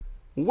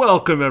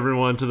Welcome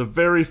everyone to the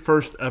very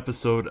first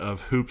episode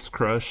of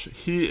HoopsCrush.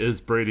 He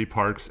is Brady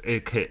Parks,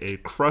 aka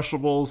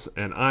Crushables,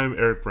 and I'm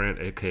Eric Brandt,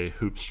 aka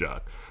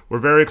HoopsJock. We're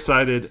very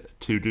excited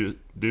to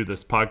do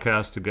this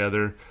podcast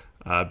together.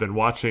 I've been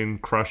watching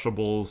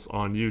Crushables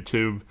on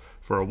YouTube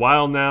for a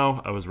while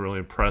now. I was really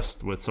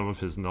impressed with some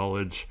of his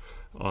knowledge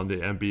on the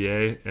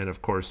NBA, and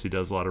of course he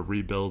does a lot of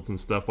rebuilds and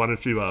stuff. Why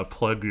don't you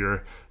plug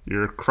your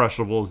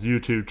Crushables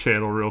YouTube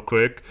channel real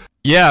quick?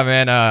 Yeah,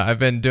 man, I've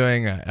been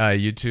doing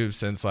YouTube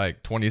since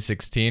like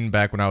 2016,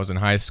 back when I was in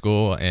high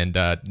school, and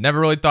never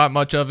really thought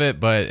much of it,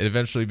 but it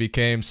eventually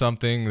became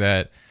something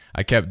that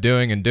I kept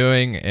doing,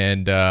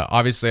 and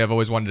obviously I've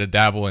always wanted to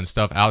dabble in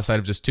stuff outside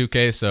of just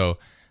 2K, so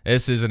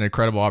this is an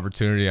incredible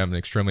opportunity. I'm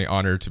extremely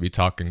honored to be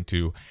talking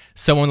to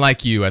someone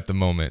like you at the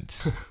moment.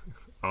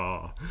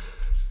 Oh.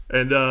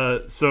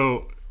 And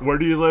so where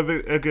do you live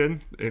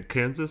again? In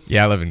Kansas?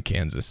 Yeah, I live in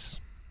Kansas.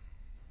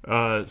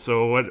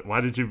 So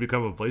why did you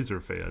become a Blazer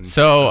fan?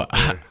 So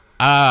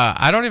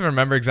I don't even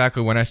remember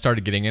exactly when I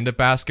started getting into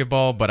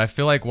basketball, but I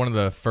feel like one of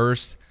the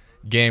first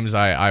games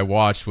I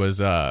watched was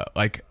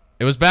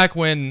it was back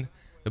when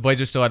the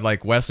Blazers still had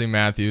like Wesley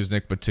Matthews,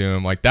 Nick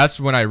Batum. Like that's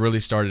when I really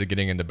started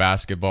getting into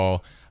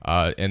basketball,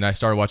 and I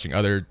started watching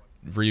other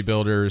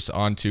rebuilders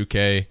on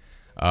 2K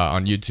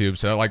on YouTube.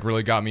 So that like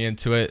really got me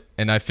into it,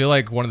 and I feel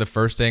like one of the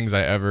first things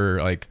I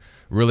ever like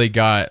really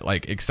got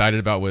like excited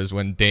about was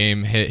when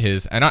Dame hit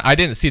his, and I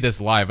didn't see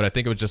this live, but I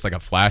think it was just like a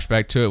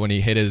flashback to it when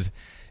he hit his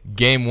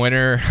game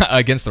winner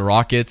against the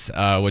Rockets,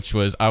 which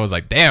was, I was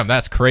like, damn,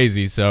 that's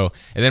crazy. So,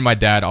 and then my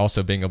dad,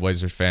 also being a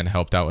Blazers fan,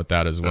 helped out with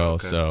that as well.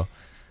 Okay. So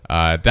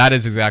that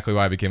is exactly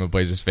why I became a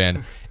Blazers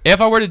fan.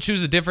 If I were to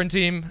choose a different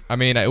team, I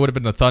mean, it would have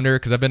been the Thunder,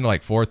 because I've been to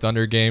like 4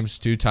 Thunder games,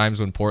 2 times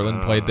when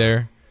Portland played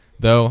there,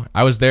 though.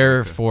 I was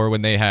there for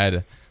when they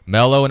had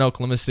Melo in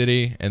Oklahoma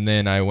City, and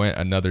then I went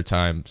another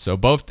time. So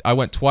I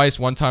went twice.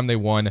 One time they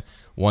won,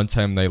 one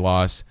time they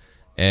lost.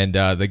 And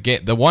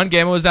the one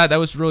game I was at that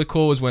was really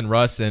cool was when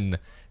Russ and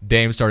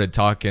Dame started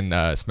talking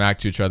smack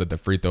to each other at the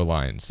free throw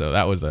line. So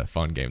that was a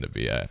fun game to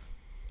be at.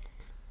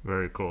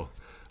 Very cool.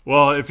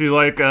 Well, if you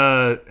like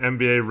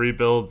NBA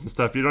rebuilds and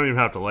stuff, you don't even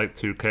have to like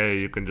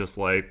 2K. You can just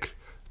like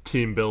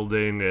team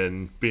building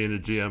and being a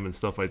GM and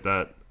stuff like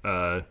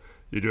that.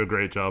 You do a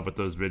great job with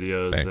those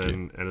videos,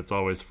 and it's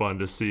always fun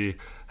to see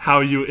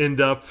how you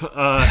end up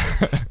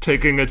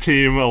taking a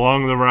team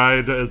along the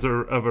ride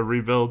of a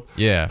rebuild.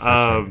 Yeah,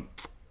 for sure.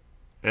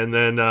 And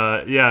then,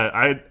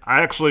 I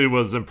actually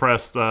was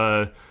impressed.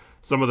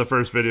 Some of the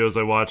first videos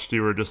I watched,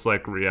 you were just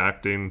like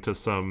reacting to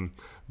some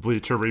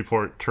Bleacher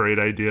Report trade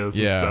ideas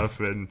and stuff,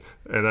 and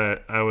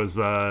I was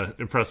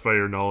impressed by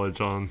your knowledge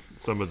on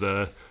some of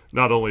the,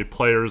 not only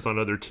players on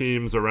other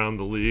teams around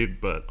the league,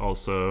 but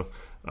also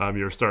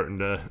you're starting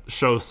to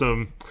show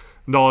some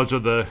knowledge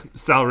of the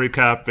salary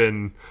cap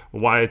and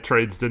why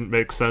trades didn't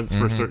make sense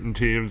for certain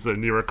teams,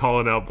 and you were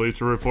calling out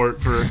Bleacher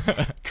Report for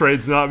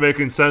trades not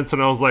making sense,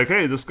 and I was like,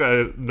 hey, this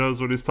guy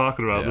knows what he's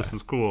talking about. This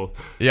is cool.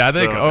 Yeah, I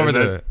think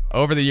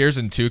over the years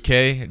in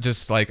 2K,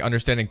 just like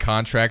understanding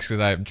contracts,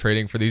 because I'm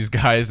trading for these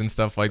guys and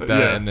stuff like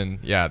that, and then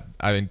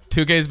I mean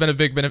 2K has been a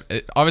big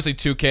benefit. Obviously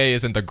 2K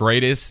isn't the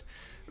greatest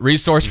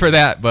resource for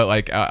that, but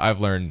like I've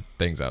learned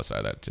things outside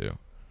of that too.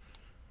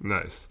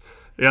 Nice.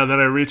 Yeah, and then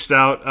I reached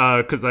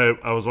out because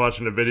I was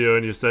watching a video,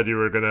 and you said you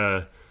were going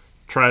to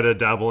try to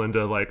dabble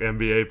into like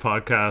NBA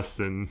podcasts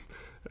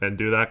and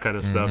do that kind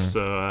of stuff.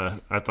 So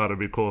I thought it'd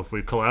be cool if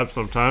we collab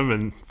sometime,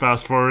 and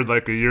fast forward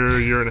like a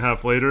year and a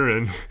half later,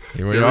 and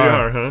here we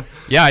are, huh?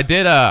 Yeah, I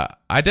did a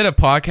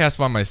podcast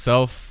by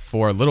myself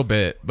for a little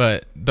bit,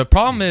 but the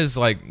problem is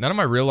like none of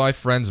my real life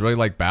friends really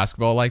like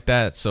basketball like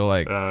that. So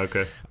like,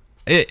 okay.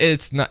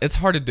 It's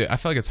hard to do. I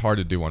feel like it's hard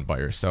to do one by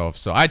yourself.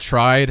 So I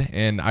tried,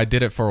 and I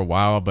did it for a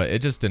while, but it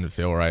just didn't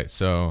feel right.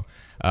 So,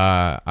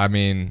 I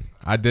mean,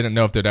 I didn't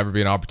know if there'd ever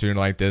be an opportunity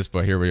like this,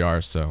 but here we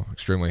are. So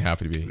extremely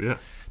happy to be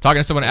talking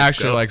to someone who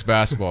actually likes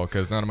basketball,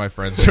 because none of my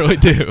friends really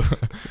do.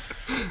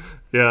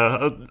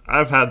 Yeah,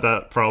 I've had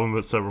that problem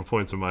at several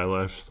points in my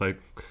life.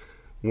 Like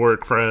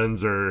work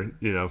friends or,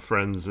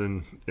 friends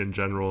in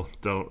general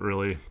don't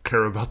really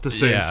care about the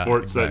same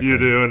sports that you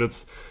do, and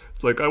it's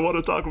like, I want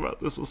to talk about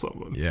this with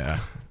someone. Yeah,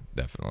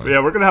 definitely. But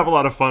yeah, we're going to have a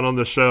lot of fun on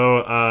the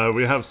show.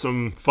 We have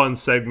some fun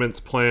segments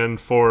planned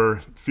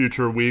for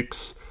future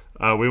weeks.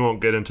 We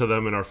won't get into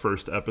them in our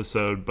first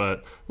episode,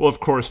 but we'll, of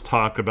course,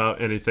 talk about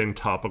anything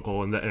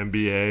topical in the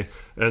NBA,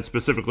 and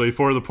specifically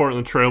for the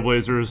Portland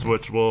Trailblazers,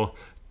 which we'll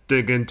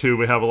dig into.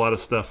 We have a lot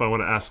of stuff I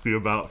want to ask you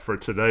about for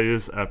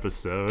today's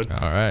episode.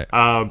 All right.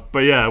 But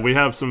yeah, we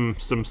have some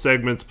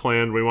segments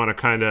planned. We want to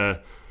kind of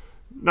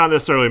not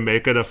necessarily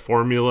make it a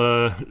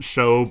formula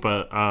show,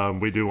 but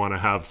we do want to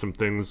have some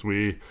things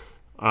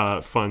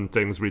fun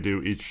things we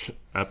do each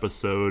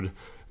episode,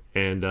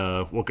 and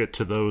we'll get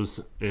to those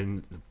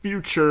in the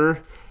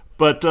future.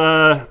 But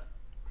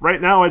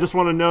right now, I just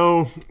want to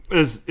know,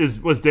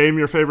 was Dame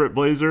your favorite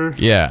Blazer?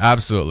 Yeah,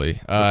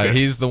 absolutely. Okay.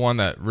 He's the one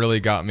that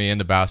really got me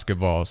into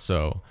basketball.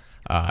 So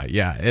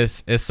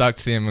it sucked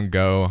seeing him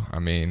go. I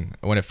mean,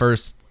 when it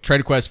first trade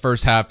request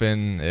first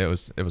happened, it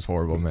was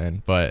horrible,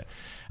 man. But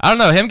I don't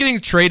know. Him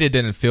getting traded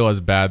didn't feel as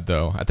bad,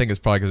 though. I think it's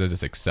probably because I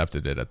just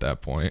accepted it at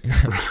that point.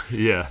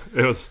 Yeah,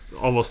 it was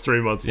almost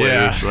 3 months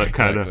later. So that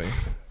kind of,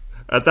 exactly.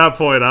 at that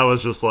point, I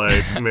was just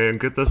like, man,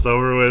 get this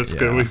over with. Yeah.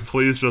 Can we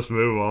please just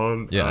move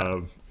on? Yeah.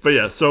 But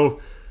yeah,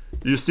 so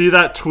you see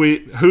that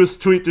tweet. Whose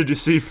tweet did you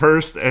see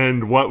first,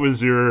 and what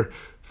was your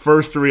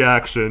first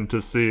reaction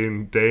to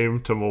seeing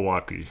Dame to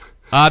Milwaukee?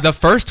 The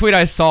first tweet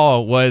I saw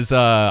was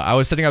I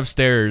was sitting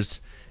upstairs,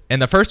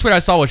 and the first tweet I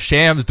saw was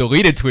Sham's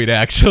deleted tweet,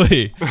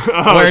 actually,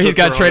 where he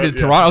got traded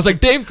to Toronto. I was like,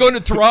 Dame's going to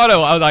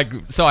Toronto. I was like,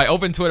 so I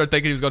opened Twitter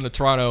thinking he was going to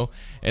Toronto,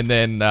 and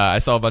then I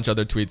saw a bunch of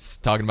other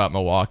tweets talking about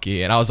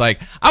Milwaukee, and I was like,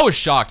 I was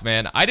shocked,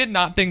 man. I did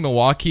not think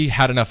Milwaukee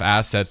had enough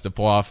assets to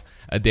pull off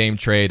a Dame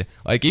trade.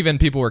 Like, even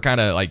people were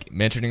kind of like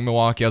mentioning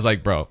Milwaukee. I was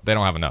like, bro, they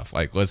don't have enough.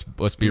 Like, let's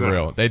be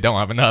real. They don't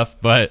have enough.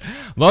 But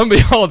lo and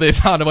behold, they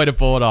found a way to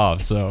pull it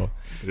off. So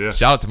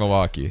shout out to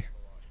Milwaukee.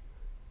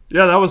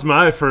 Yeah, that was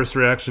my first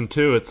reaction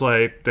too. It's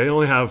like they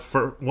only have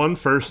one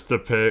first to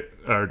pick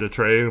or to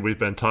trade. We've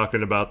been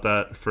talking about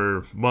that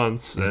for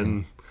months,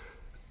 and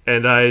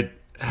I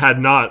had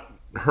not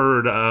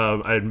heard.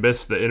 I had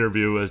missed the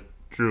interview with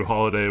Drew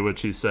Holiday,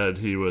 which he said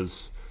he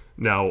was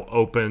now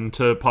open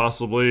to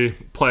possibly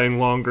playing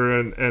longer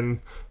and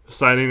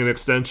signing an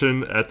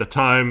extension. At the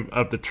time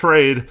of the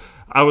trade,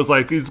 I was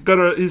like, he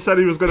said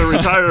he was gonna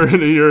retire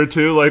in a year or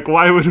two. Like,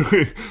 why would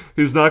we?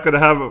 He's not gonna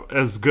have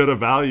as good a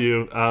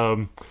value.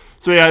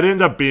 So yeah, it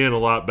ended up being a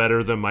lot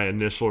better than my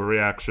initial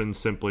reaction,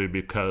 simply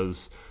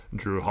because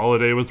Drew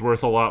Holiday was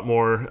worth a lot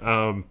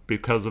more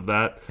because of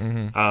that.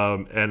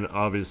 And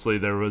obviously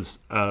there was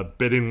a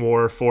bidding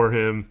war for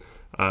him.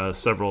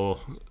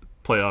 Several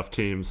playoff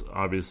teams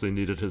obviously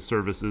needed his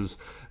services,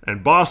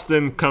 and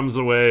Boston comes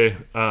away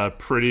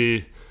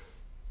pretty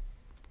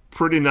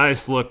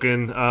nice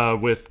looking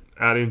with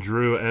adding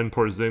Drew and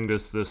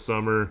Porzingis this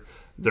summer.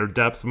 Their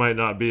depth might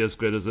not be as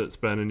good as it's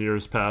been in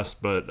years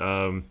past, but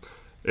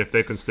if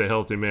they can stay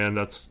healthy, man,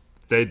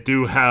 they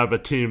do have a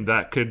team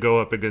that could go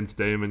up against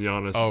Dame and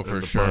Giannis. Oh,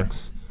 for sure.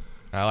 Bucks.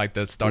 I like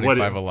that starting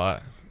five a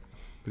lot.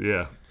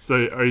 Yeah. So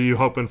are you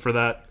hoping for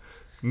that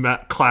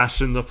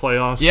clash in the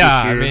playoffs?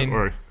 Yeah, this year, I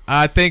mean,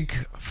 I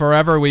think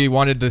forever we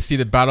wanted to see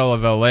the Battle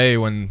of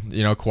LA when,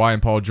 Kawhi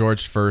and Paul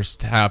George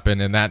first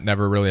happened, and that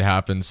never really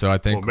happened. So I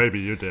think. Well, maybe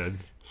you did.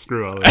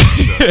 Screw LA.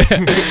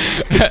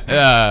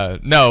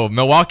 No,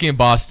 Milwaukee and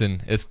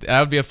Boston.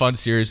 That would be a fun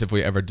series if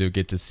we ever do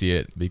get to see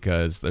it,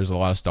 because there's a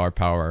lot of star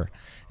power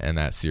in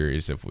that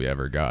series if we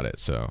ever got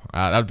it. So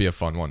that would be a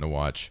fun one to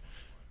watch.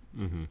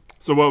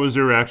 So what was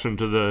your reaction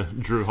to the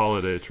Drew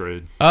Holiday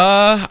trade?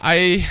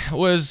 I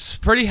was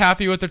pretty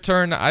happy with the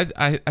turn.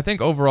 I think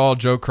overall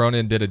Joe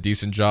Cronin did a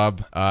decent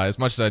job. As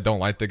much as I don't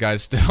like the guy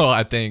still,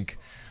 I think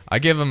I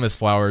give him his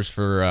flowers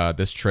for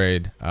this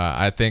trade.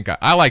 I think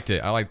I liked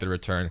it. I liked the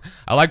return.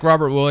 I like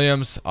Robert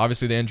Williams.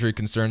 Obviously, the injury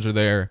concerns are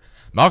there.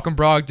 Malcolm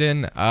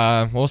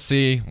Brogdon, we'll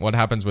see what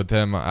happens with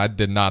him. I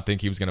did not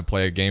think he was going to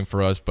play a game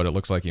for us, but it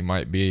looks like he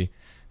might be.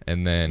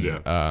 And then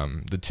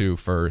the two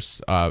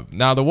first.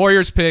 Now, the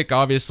Warriors pick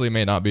obviously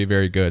may not be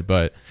very good,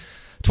 but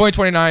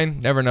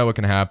 2029, never know what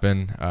can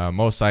happen.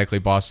 Most likely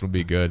Boston will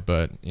be good,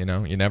 but, you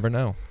never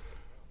know.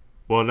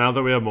 Well, now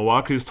that we have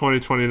Milwaukee's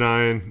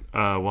 2029,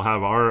 we'll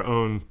have our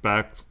own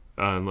back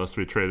unless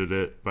we traded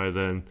it by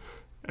then.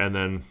 And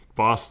then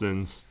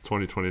Boston's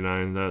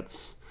 2029,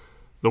 that's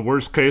the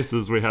worst case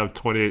is we have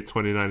 28,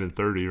 29, and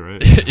 30,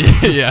 right?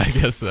 Yeah, I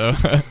guess so.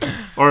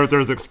 Or if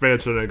there's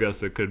expansion, I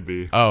guess it could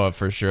be. Oh,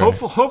 for sure.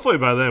 Hopefully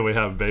by then we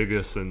have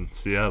Vegas and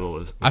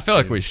Seattle. I feel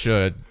like we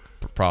should,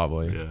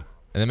 probably. Yeah.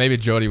 And then maybe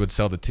Jody would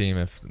sell the team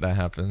if that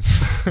happens.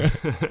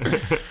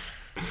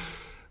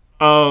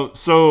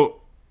 So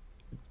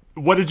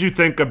what did you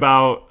think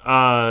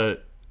about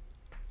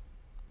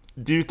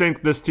do you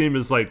think this team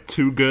is like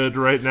too good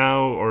right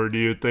now, or do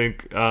you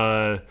think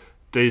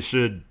they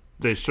should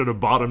have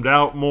bottomed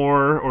out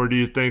more, or do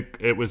you think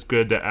it was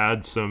good to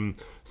add some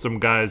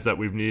guys that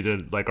we've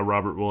needed, like a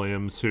Robert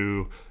Williams,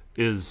 who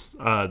is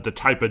the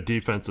type of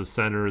defensive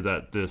center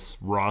that this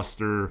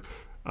roster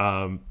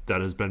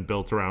that has been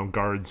built around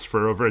guards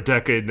for over a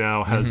decade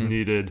now has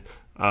needed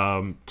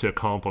to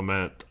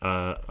complement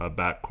a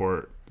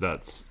backcourt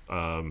that's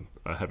a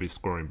heavy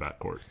scoring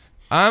backcourt?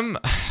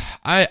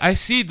 I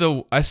see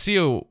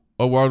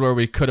a world where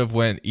we could have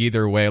went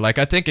either way. Like,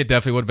 I think it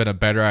definitely would have been a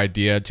better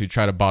idea to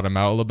try to bottom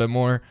out a little bit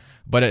more.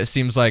 But it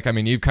seems like, I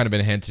mean, you've kind of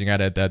been hinting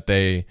at it, that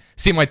they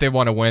seem like they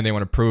want to win. They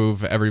want to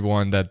prove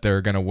everyone that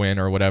they're going to win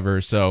or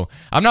whatever. So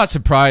I'm not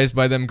surprised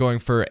by them going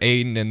for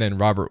Aiden and then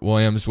Robert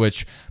Williams,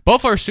 which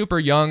both are super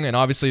young and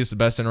obviously is the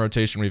best in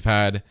rotation we've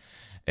had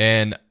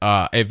in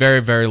a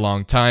very, very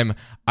long time.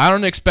 I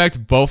don't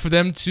expect both of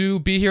them to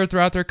be here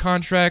throughout their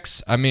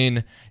contracts. I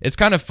mean, it's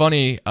kind of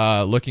funny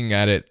looking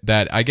at it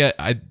that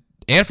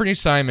Anthony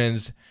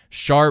Simons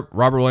Sharp,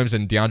 Robert Williams,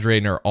 and DeAndre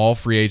Ayton are all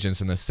free agents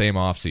in the same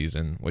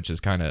offseason, which is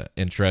kind of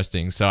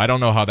interesting. So I don't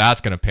know how that's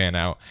going to pan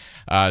out.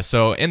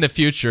 So in the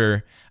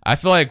future, I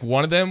feel like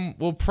one of them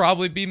will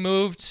probably be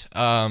moved.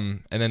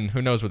 And then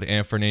who knows with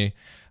Anthony.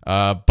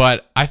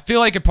 But I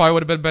feel like it probably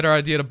would have been a better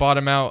idea to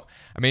bottom out.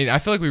 I mean, I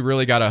feel like we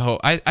really got to hope.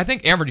 I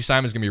think Anthony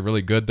Simon's going to be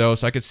really good, though.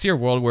 So I could see a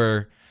world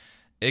where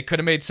it could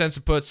have made sense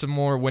to put some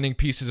more winning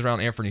pieces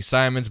around Anthony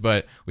Simons,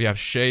 but we have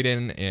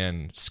Shaden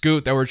and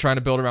Scoot that we're trying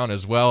to build around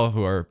as well,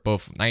 who are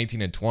both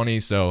 19 and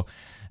 20. So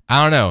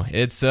I don't know.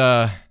 It's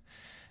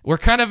we're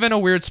kind of in a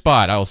weird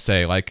spot, I'll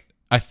say. Like,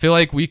 I feel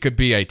like we could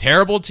be a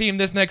terrible team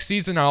this next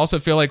season. I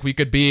also feel like we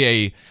could be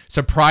a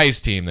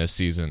surprise team this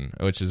season,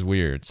 which is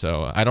weird.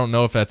 So I don't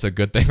know if that's a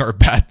good thing or a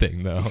bad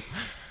thing, though.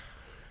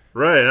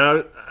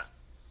 Right.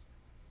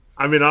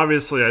 I mean,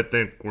 obviously, I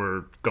think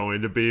we're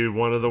going to be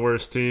one of the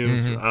worst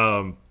teams.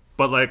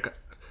 But, like,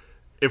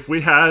 if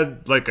we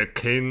had, like, a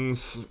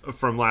Kings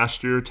from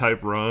last year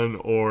type run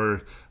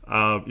or,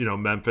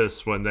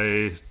 Memphis when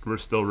they were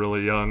still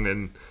really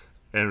young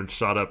and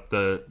shot up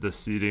the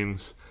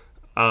seedings,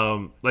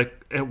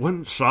 like, it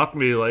wouldn't shock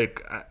me.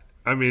 Like,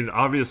 I mean,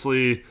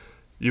 obviously,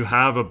 you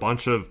have a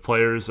bunch of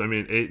players. I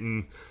mean,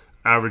 Ayton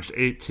averaged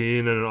 18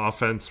 in an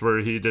offense where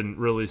he didn't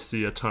really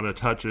see a ton of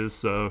touches,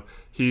 so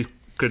he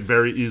could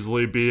very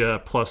easily be a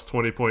plus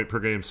 20 point per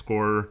game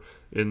scorer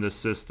in this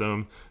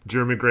system.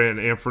 Jeremy Grant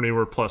and Anthony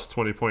were plus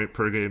 20 point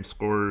per game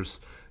scorers.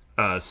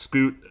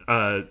 Scoot,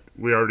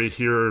 we already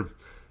hear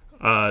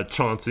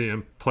Chauncey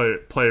and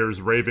players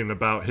raving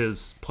about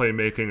his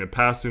playmaking and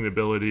passing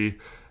ability.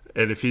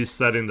 And if he's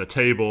setting the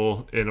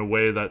table in a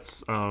way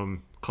that's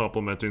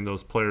complementing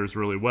those players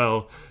really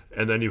well,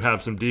 and then you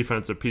have some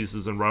defensive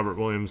pieces in Robert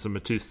Williams and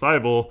Matisse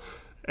Thybulle,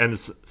 and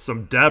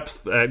some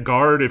depth at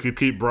guard. If you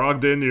keep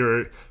Brogdon,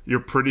 you're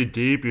pretty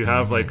deep. You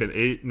have like an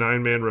 8-9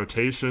 man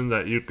rotation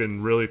that you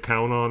can really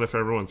count on if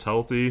everyone's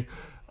healthy.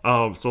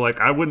 So like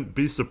I wouldn't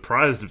be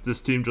surprised if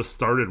this team just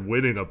started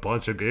winning a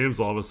bunch of games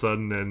all of a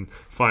sudden and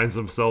finds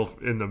themselves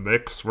in the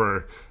mix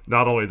for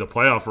not only the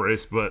playoff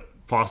race but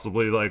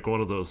possibly like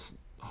one of those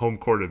home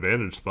court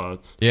advantage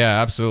spots.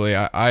 Yeah, absolutely.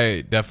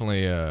 I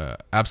definitely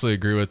absolutely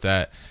agree with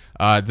that.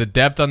 The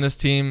depth on this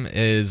team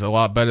is a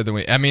lot better than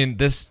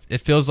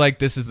it feels like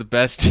this is the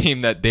best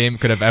team that Dame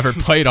could have ever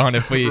played on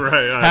if we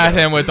had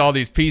him with all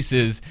these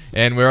pieces,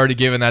 and we're already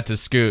giving that to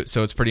Scoot,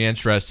 so it's pretty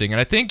interesting.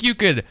 And I think you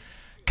could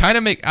kind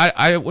of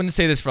I wouldn't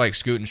say this for like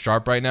Scoot and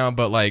Sharp right now,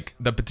 but like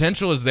the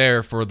potential is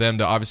there for them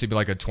to obviously be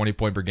like a 20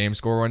 point per game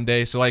score one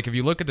day. So like if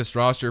you look at this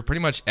roster,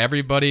 pretty much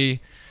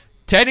everybody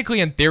technically,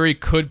 in theory,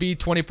 could be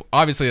 20.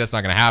 Obviously, that's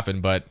not going to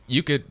happen, but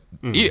you could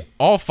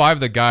all five of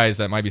the guys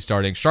that might be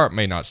starting, Sharp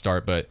may not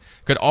start, but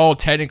could all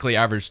technically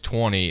average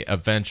 20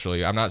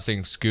 eventually. I'm not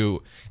saying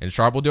Scoot and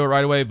Sharp will do it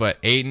right away, but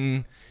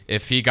Ayton,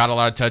 if he got a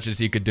lot of touches,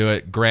 he could do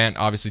it. Grant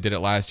obviously did it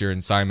last year,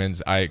 and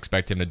Simons, I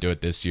expect him to do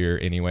it this year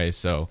anyway.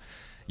 So,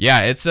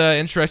 yeah, it's an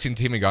interesting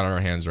team we got on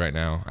our hands right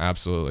now.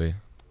 Absolutely.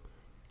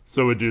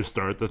 So would you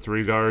start the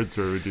three guards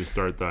or would you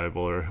start Thybulle,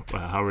 or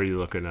how are you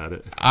looking at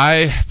it?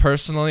 I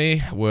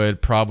personally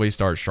would probably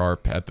start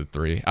Sharp at the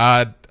three.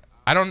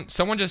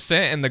 Someone just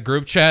sent in the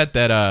group chat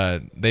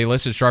that they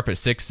listed Sharp at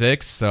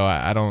 6'6", so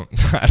I don't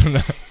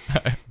know.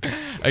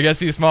 I guess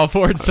he's small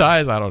forward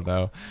size. I don't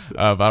know.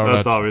 But I don't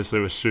That's know. obviously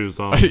with shoes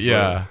on.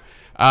 Yeah.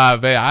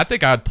 But I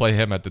think I'd play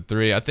him at the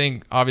three. I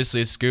think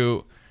obviously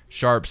Scoot,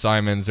 Sharp,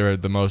 Simons are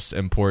the most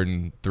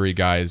important three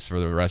guys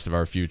for the rest of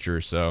our future.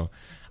 So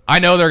I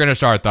know they're going to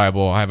start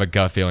Thybulle. I have a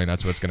gut feeling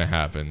that's what's going to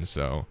happen.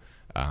 So,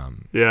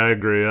 yeah, I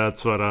agree.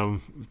 That's what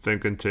I'm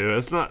thinking too.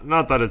 It's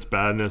not that it's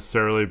bad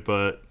necessarily,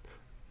 but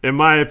in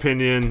my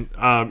opinion,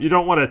 you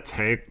don't want to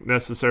tank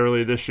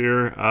necessarily this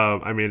year.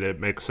 I mean, it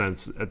makes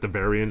sense at the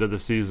very end of the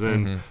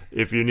season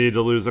if you need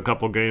to lose a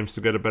couple games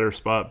to get a better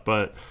spot,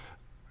 but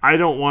I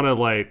don't want to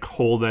like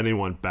hold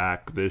anyone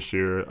back this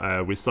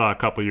year. We saw a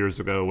couple years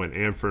ago when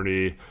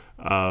Anthony,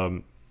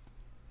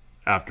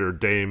 after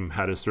Dame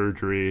had his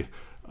surgery,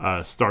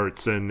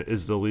 starts and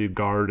is the lead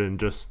guard and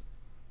just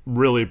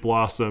really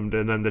blossomed,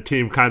 and then the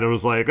team kind of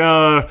was like,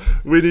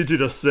 we need you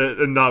to sit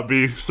and not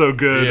be so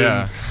good.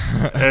 Yeah.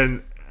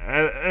 and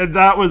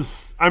that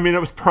was, I mean, it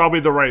was probably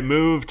the right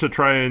move to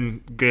try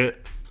and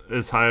get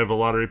as high of a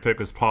lottery pick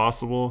as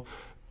possible,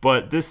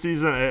 but this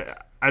season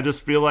I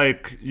just feel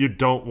like you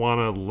don't want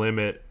to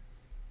limit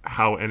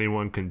how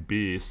anyone can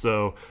be.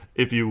 So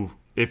if you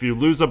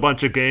lose a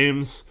bunch of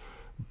games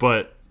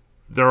but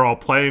they're all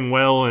playing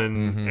well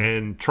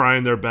and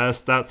trying their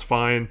best, that's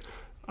fine.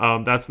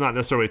 That's not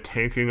necessarily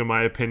tanking, in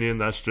my opinion.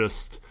 That's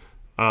just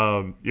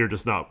you're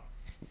just not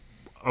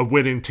a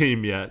winning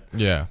team yet.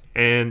 Yeah.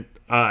 And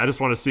I just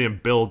want to see him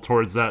build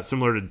towards that,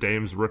 similar to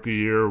Dame's rookie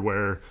year,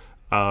 where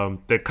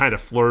they kind of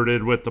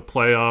flirted with the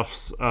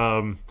playoffs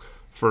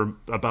for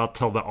about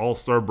till the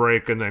All-Star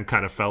break and then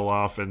kind of fell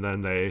off, and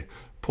then they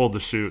pulled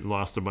the chute and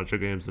lost a bunch of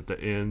games at the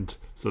end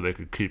so they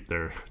could keep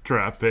their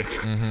draft pick.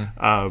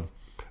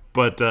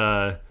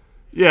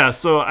 Yeah,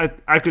 so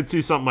I could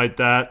see something like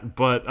that,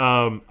 but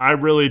I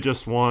really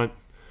just want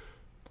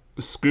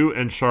Scoot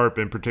and Sharp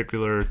in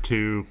particular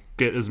to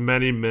get as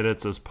many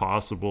minutes as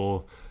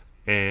possible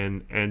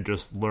and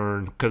just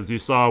learn. Because you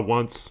saw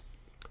once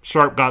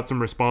Sharp got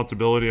some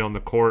responsibility on the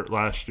court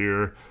last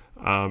year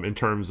in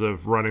terms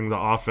of running the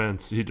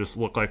offense, he just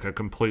looked like a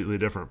completely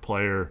different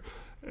player.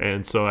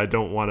 And so I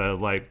don't want to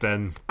like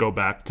then go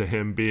back to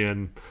him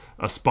being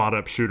a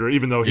spot-up shooter,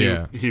 even though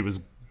he was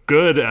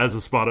good as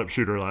a spot-up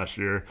shooter last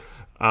year.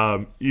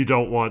 You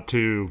don't want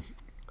to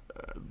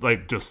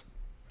like just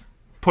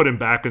put him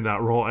back in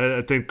that role.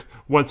 I think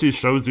once he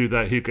shows you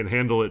that he can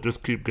handle it,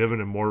 just keep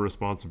giving him more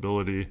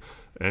responsibility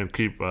and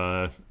keep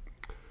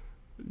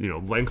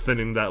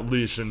lengthening that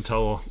leash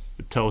until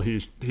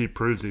he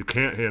proves he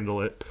can't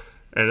handle it.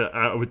 And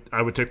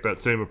I would take that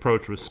same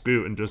approach with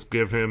Scoot and just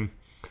give him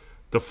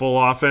the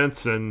full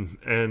offense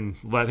and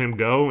let him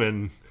go.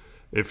 And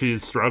if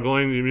he's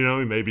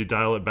struggling, maybe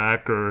dial it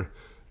back, or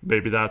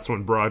maybe that's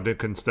when Brogdon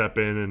can step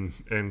in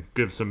and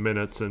give some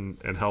minutes and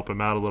help him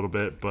out a little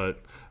bit.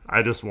 But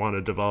I just want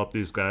to develop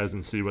these guys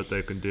and see what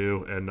they can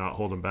do and not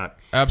hold them back.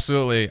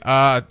 Absolutely.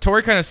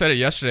 Tori kind of said it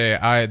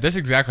yesterday. This is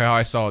exactly how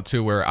I saw it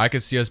too, where I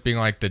could see us being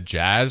like the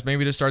Jazz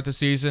maybe to start the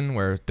season,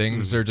 where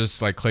things are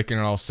just like clicking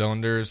on all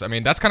cylinders. I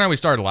mean, that's kind of how we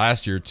started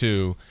last year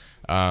too.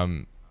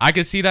 I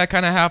could see that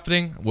kind of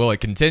happening. Will it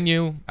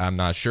continue? I'm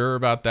not sure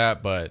about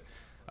that, but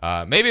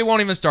maybe it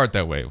won't even start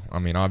that way. I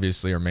mean,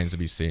 obviously, it remains to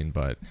be seen,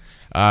 but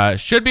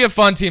should be a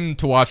fun team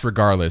to watch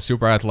regardless.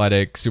 Super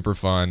athletic, super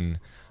fun.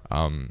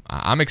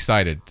 I'm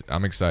excited.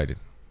 I'm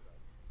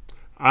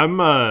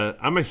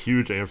a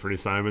huge Anthony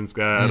Simons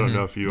guy. I don't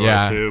know if you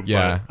are too,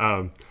 but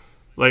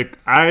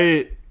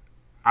I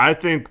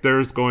think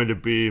there's going to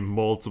be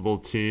multiple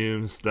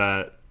teams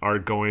that are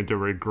going to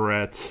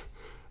regret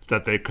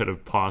that they could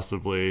have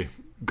possibly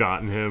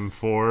gotten him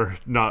for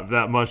not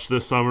that much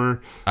this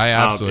summer. I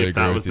absolutely agree if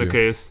that was the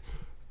case.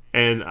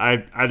 And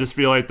I just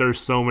feel like there's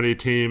so many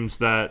teams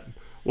that,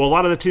 well, a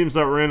lot of the teams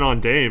that were in on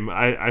Dame,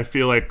 I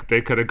feel like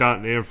they could have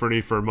gotten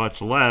Anthony for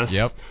much less.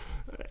 Yep.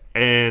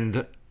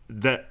 And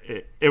that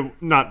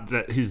not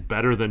that he's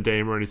better than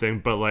Dame or anything,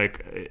 but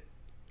like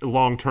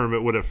long term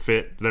it would have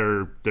fit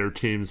their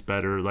teams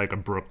better, like a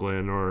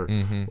Brooklyn or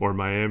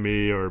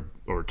Miami or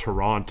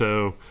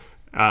Toronto.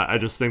 I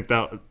just think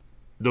that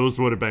those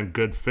would have been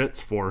good fits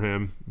for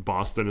him.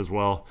 Boston as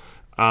well.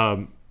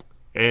 Or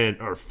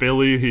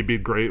Philly, he'd be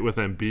great with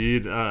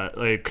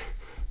Embiid.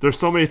 There's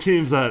so many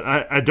teams that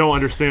I don't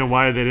understand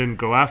why they didn't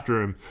go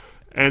after him.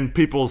 And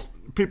people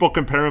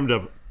compare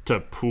him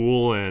to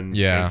Poole and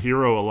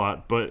Hero a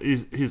lot, but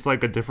he's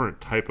like a different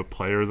type of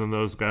player than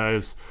those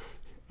guys.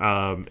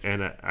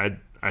 And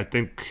I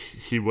think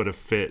he would have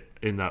fit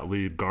in that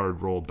lead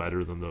guard role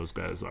better than those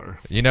guys are.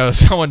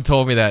 Someone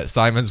told me that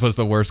Simons was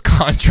the worst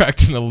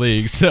contract in the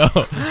league, so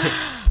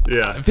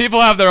yeah,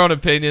 people have their own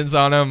opinions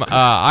on him.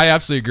 I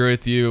absolutely agree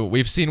with you.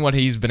 We've seen what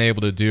he's been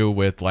able to do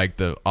with like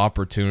the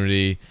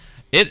opportunity.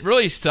 It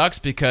really sucks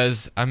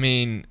because, I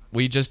mean,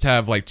 we just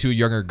have like two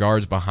younger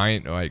guards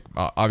behind, like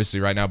obviously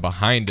right now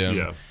behind him.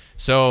 Yeah.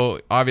 So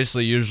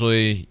obviously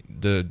usually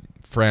the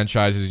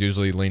franchises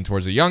usually lean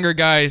towards the younger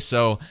guy.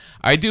 So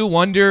I do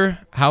wonder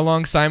how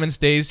long Simon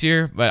stays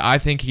here, but I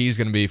think he's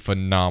going to be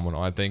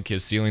phenomenal. I think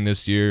his ceiling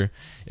this year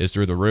is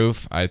through the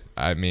roof. I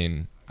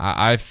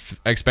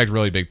expect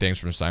really big things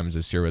from Simons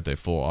this year with a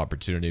full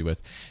opportunity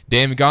with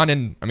Dame gone.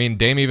 And I mean,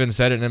 Dame even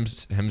said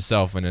it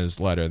himself in his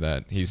letter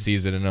that he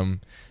sees it in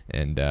him,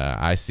 and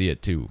I see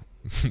it too.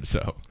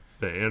 So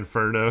the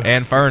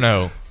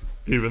Inferno.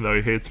 Even though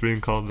he hates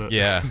being called that.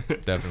 Yeah,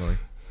 definitely.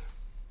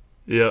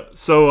 Yeah.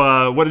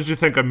 So, what did you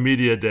think of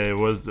Media Day?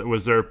 Was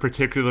there a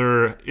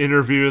particular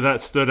interview that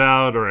stood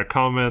out, or a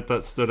comment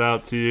that stood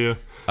out to you?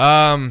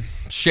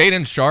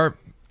 Shaedon Sharp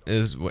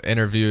is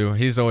interview.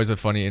 He's always a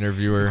funny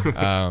interviewer.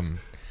 Yeah,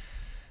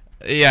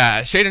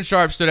 Shaedon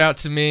Sharp stood out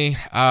to me.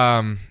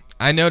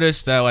 I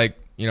noticed that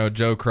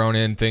Joe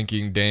Cronin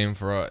thinking Dame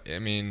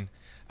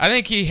I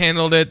think he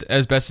handled it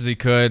as best as he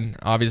could.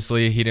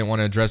 Obviously, he didn't want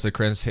to address the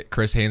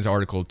Chris Haynes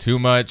article too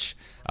much.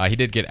 He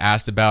did get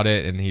asked about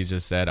it, and he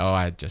just said,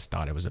 I just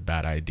thought it was a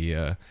bad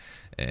idea.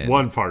 And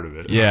one part of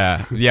it.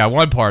 Yeah,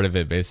 one part of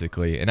it,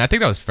 basically. And I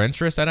think that was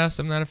Fentress that asked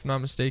him that, if I'm not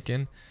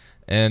mistaken.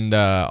 And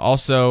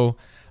also,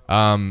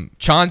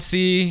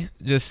 Chauncey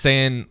just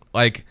saying,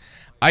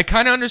 I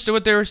kind of understood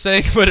what they were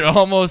saying, but it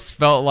almost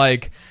felt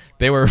like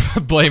they were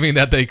blaming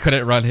that they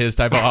couldn't run his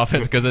type of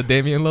offense because of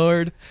Damian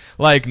Lillard.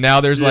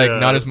 Now there's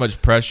not as much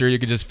pressure. You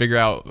could just figure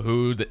out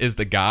who is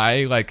the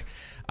guy.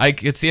 I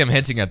could see him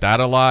hinting at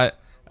that a lot.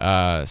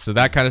 So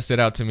that kind of stood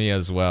out to me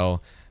as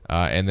well.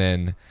 And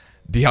then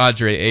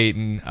DeAndre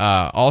Ayton.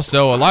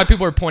 Also, a lot of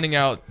people are pointing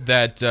out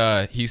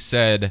that he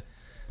said,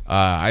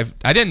 I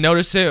didn't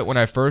notice it when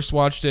I first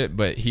watched it,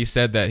 but he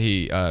said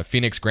that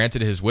Phoenix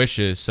granted his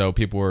wishes, so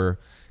people were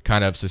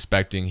kind of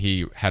suspecting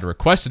he had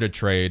requested a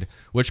trade,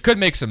 which could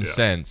make some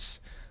sense.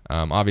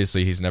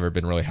 Obviously, he's never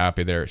been really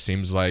happy there, it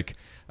seems like.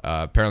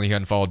 Apparently, he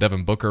unfollowed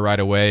Devin Booker right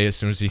away as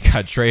soon as he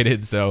got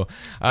traded. So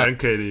and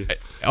KD.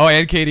 Oh,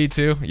 and KD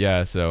too?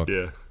 Yeah, so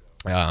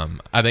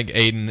I think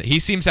Ayton, he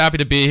seems happy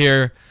to be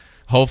here.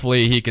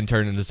 Hopefully, he can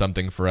turn into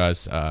something for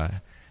us.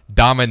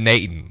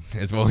 dominating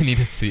is what we need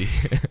to see.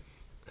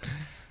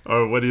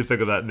 Or what do you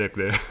think of that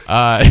nickname?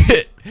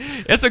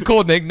 It's a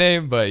cool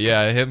nickname, but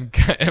yeah, him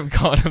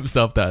calling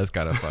himself that is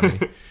kind of funny.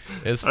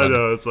 It's funny. I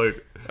know, it's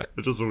like,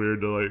 it's just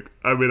weird to like,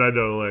 I mean, I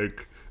know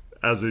like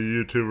as a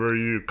YouTuber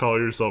you call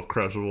yourself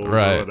Crushables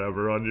or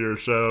whatever on your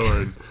show,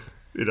 and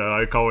you know,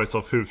 I call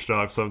myself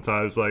HoopsJock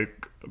sometimes,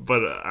 like,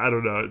 but I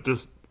don't know, it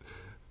just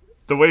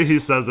the way he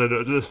says it,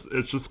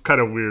 it's just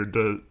kind of weird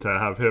to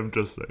have him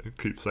just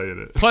keep saying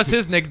it. Plus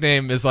his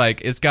nickname is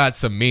like, it's got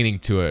some meaning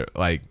to it,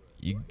 like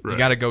you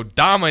got to go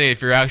dominate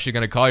if you're actually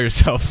going to call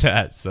yourself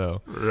that.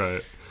 So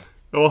right.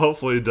 Well,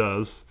 hopefully he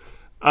does.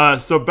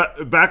 So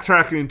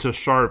backtracking to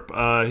Sharp,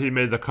 he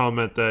made the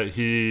comment that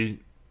he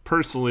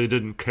personally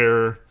didn't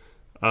care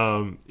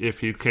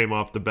if he came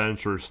off the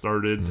bench or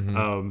started.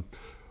 Mm-hmm.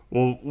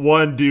 Well,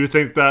 one, do you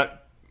think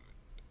that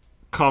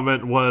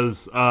comment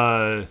was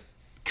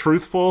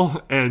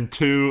truthful? And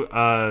two,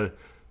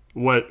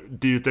 what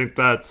do you think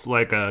that's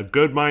like a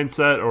good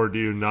mindset, or do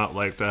you not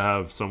like to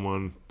have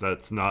someone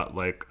that's not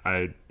like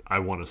I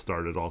want to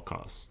start at all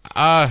costs?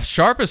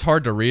 Sharp is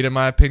hard to read in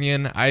my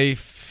opinion. I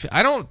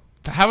don't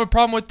have a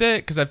problem with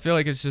it because I feel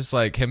like it's just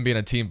like him being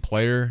a team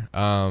player.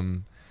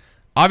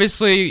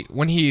 Obviously,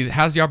 when he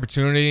has the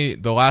opportunity,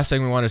 the last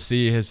thing we want to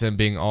see is him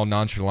being all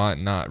nonchalant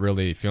and not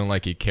really feeling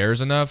like he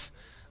cares enough.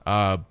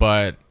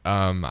 But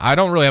I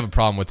don't really have a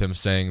problem with him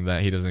saying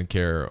that he doesn't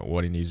care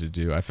what he needs to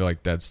do. I feel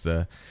like that's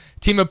the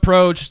team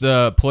approach,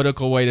 the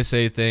political way to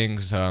say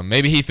things.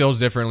 Maybe he feels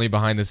differently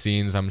behind the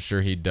scenes. I'm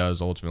sure he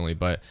does ultimately.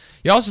 But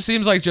he also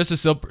seems like just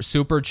a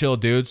super chill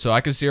dude, so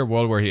I could see a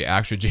world where he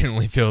actually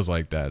genuinely feels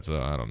like that.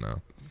 So I don't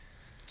know.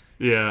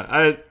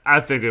 Yeah, I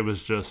think it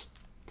was just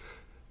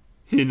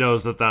he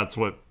knows that that's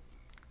what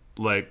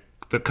like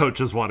the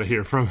coaches want to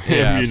hear from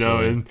him, you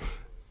know,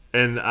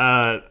 and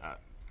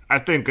I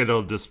think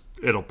it'll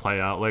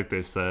play out like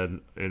they said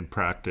in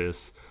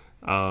practice,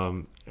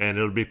 and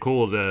it'll be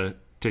cool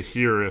to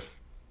hear if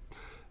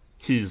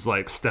he's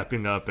like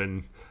stepping up.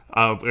 And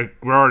we're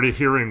already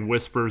hearing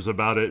whispers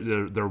about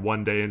it. They're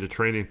 1 day into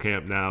training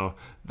camp now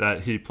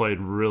that he played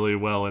really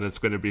well, and it's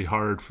going to be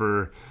hard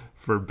for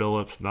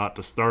Billups not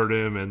to start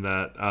him, and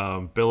that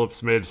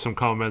Billups made some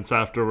comments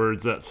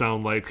afterwards that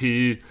sound like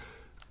he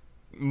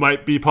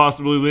might be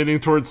possibly leaning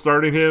towards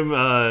starting him,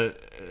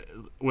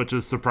 which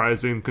is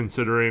surprising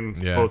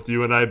considering both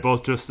you and I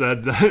both just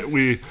said that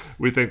we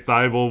think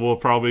Thibault will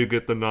probably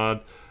get the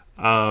nod.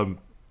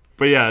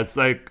 But yeah, it's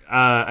like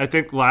I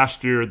think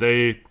last year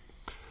they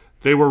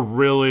were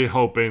really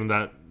hoping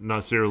that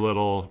Nasir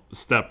Little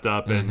stepped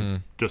up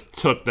and just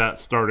took that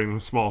starting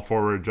small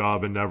forward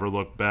job and never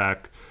looked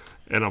back.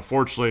 And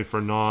unfortunately for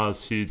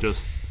Nas, he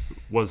just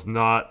was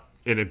not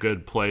in a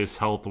good place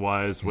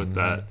health-wise with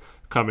that,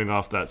 coming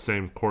off that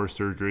same core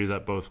surgery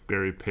that both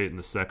Gary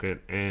Payton II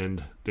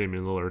and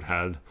Damian Lillard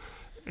had.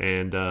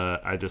 And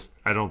I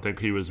don't think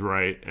he was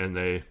right.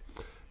 And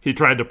he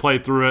tried to play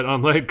through it,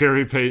 unlike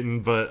Gary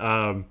Payton. But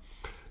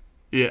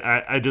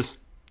I just,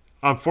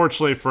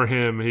 unfortunately for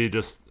him, he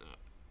just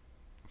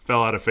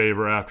fell out of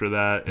favor after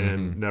that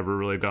and never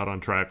really got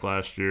on track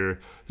last year.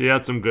 He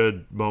had some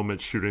good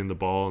moments shooting the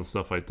ball and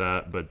stuff like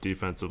that, but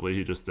defensively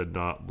he just did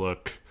not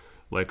look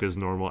like his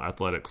normal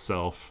athletic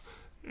self.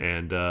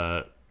 And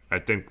I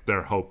think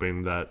they're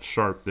hoping that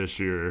Sharp this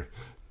year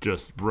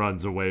just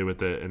runs away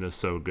with it and is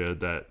so good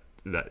that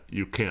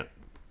you can't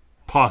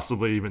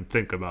possibly even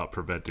think about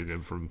preventing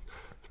him from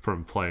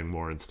playing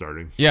more and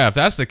starting. Yeah, if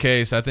that's the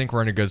case, I think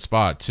we're in a good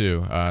spot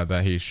too,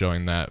 that he's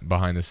showing that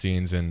behind the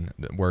scenes and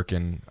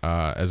working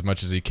as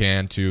much as he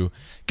can to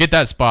get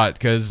that spot,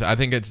 because I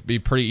think it'd be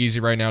pretty easy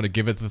right now to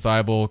give it to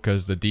Thibault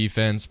because the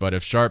defense, but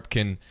if Sharp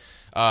can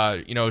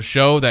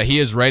show that he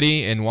is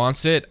ready and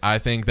wants it, I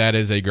think that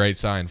is a great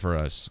sign for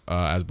us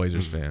as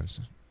Blazers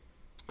fans.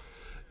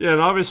 Yeah,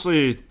 and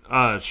obviously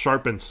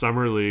Sharp in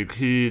Summer League,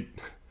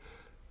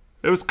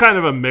 it was kind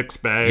of a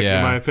mixed bag,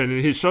 in my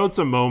opinion. He showed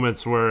some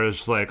moments where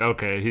it's like,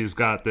 okay, he's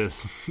got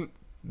this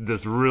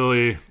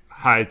really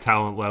high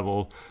talent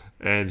level,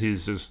 and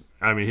he's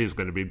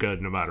going to be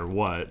good no matter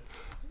what.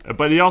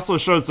 But he also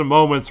showed some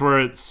moments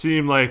where it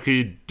seemed like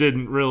he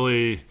didn't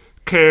really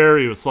care.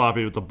 He was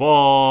sloppy with the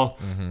ball,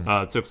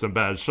 took some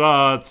bad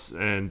shots,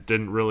 and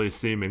didn't really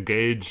seem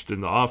engaged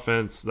in the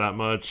offense that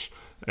much,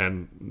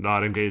 and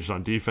not engaged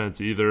on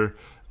defense either.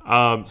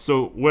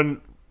 So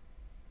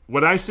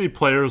when I see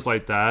players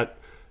like that,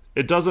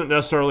 it doesn't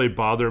necessarily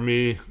bother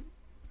me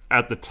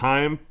at the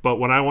time, but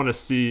what I want to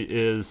see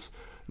is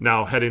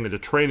now heading into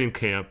training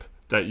camp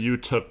that you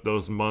took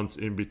those months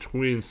in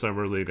between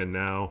Summer League and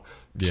now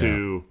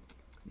to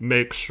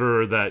make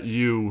sure that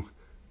you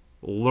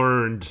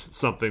learned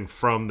something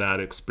from that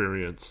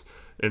experience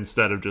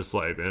instead of just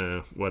like,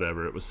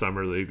 whatever, it was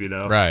Summer League, you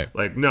know? Right.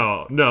 Like,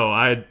 no,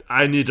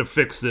 I need to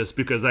fix this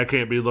because I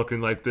can't be looking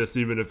like this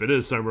even if it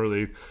is Summer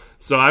League.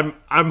 So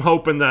I'm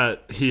hoping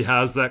that he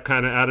has that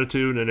kind of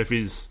attitude, and if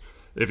he's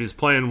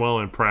playing well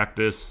in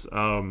practice,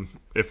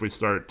 if we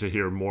start to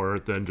hear more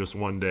than just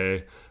 1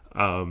 day,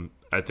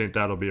 I think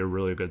that'll be a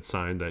really good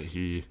sign that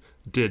he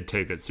did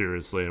take it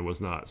seriously and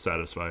was not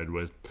satisfied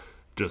with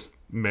just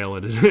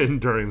mailing it in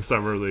during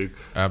summer league.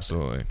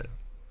 Absolutely.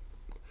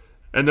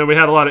 And then we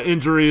had a lot of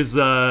injuries.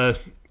 The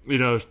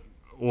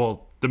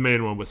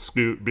main one was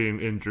Scoot being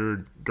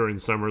injured during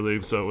summer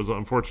league, so it was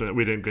unfortunate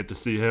we didn't get to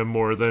see him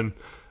more than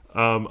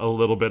a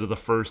little bit of the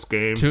first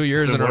game. 2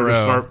 years in a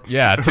row.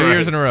 Yeah, 2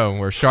 years in a row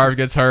where Sharp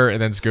gets hurt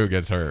and then Scoot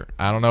gets hurt.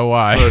 I don't know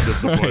why. So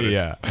disappointed.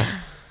 Yeah.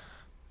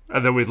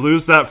 And then we'd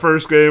lose that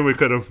first game. We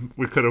could have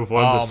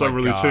won the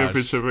summer league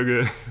championship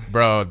again.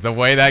 Bro, the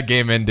way that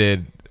game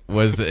ended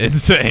was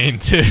insane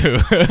too.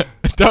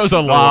 That was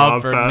a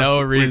lob for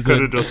no reason. We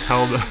could have just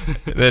held it.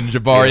 Then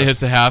Jabari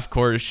hits a half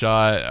court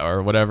shot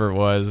or whatever it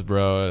was,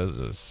 bro. It was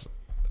just,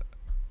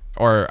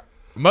 or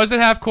was it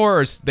half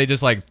court, or they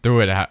just like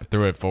threw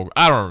it full?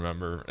 I don't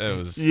remember. It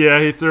was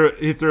he threw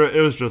it.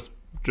 It was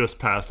just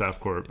past half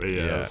court, but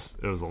it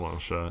was a long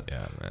shot.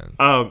 Yeah,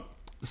 man.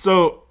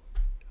 So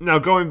now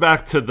going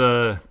back to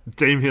the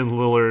Damian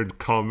Lillard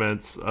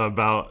comments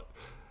about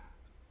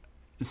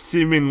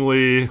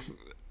seemingly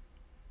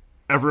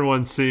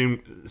everyone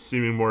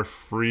seeming more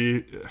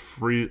free.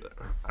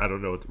 I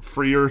don't know,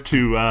 freer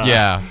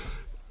to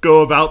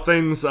go about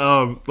things.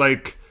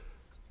 Like,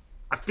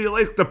 I feel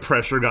like the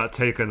pressure got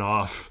taken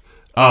off.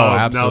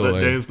 Absolutely. Now that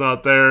Dame's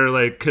not there,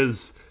 like,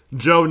 because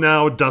Joe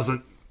now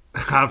doesn't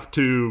have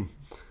to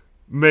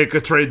make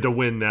a trade to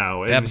win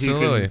now, and he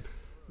can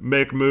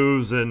make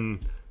moves,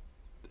 and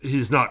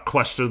he's not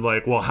questioned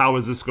like, well, how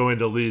is this going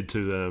to lead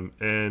to them?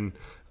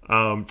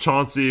 And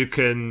Chauncey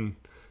can.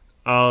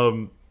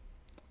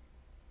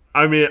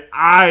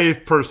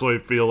 I personally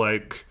feel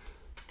like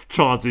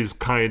Chauncey's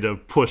kind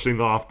of pushing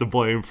off the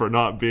blame for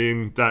not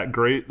being that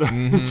great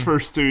his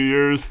first 2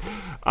 years.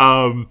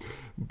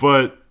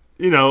 But,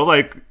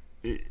 like,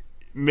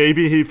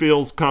 maybe he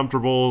feels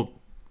comfortable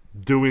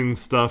doing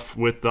stuff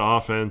with the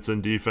offense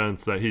and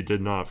defense that he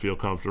did not feel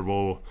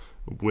comfortable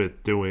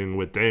with doing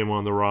with Dame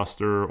on the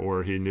roster,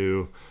 or he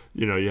knew,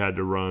 you had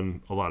to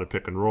run a lot of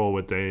pick and roll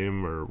with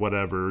Dame or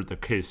whatever the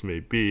case may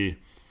be.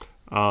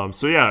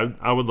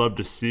 I would love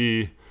to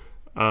see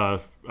a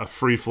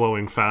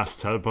free-flowing,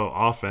 fast-tempo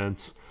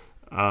offense.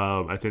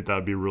 I think that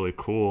would be really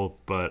cool,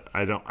 but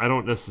I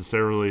don't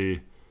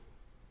necessarily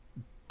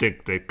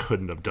think they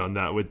couldn't have done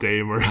that with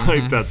Dame, or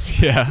like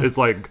it's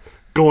like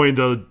going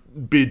to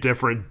be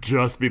different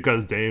just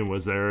because Dame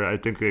was there. I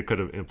think they could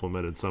have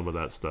implemented some of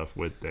that stuff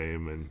with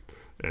Dame,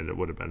 and it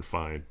would have been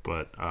fine.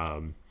 But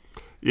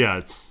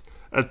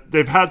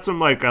they've had some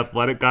like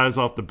athletic guys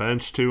off the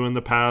bench too in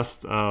the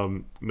past,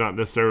 not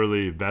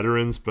necessarily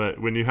veterans, but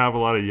when you have a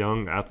lot of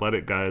young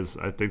athletic guys,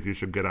 I think you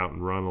should get out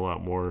and run a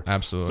lot more.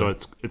 Absolutely.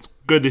 So it's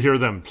good to hear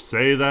them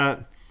say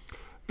that.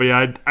 But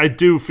yeah, I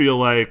do feel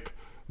like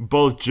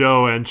both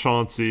Joe and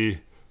Chauncey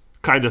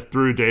kind of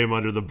threw Dame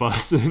under the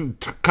bus and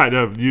kind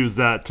of used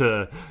that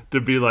to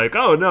be like,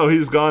 oh no,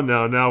 he's gone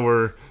now.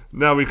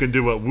 Now we can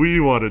do what we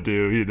want to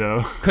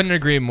do, Couldn't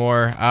agree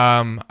more.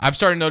 I've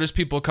started to notice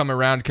people come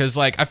around because,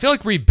 like, I feel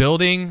like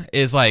rebuilding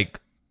is like,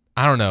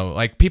 I don't know,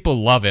 like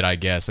people love it, I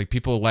guess. Like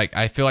people like,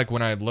 I feel like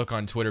when I look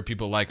on Twitter,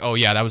 people like, oh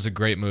yeah, that was a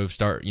great move.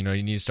 You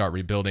need to start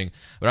rebuilding.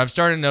 But I've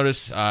started to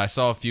notice, I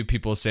saw a few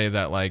people say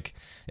that like,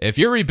 if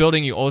you're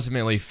rebuilding, you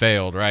ultimately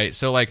failed, right?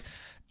 So like,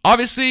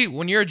 obviously,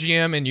 when you're a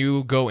GM and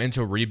you go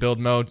into rebuild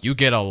mode, you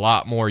get a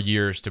lot more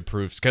years to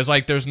prove. Because,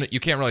 like, you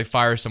can't really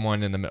fire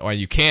someone well,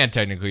 you can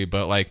technically,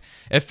 but, like,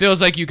 it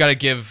feels like you got to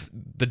give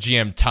the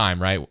GM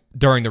time, right,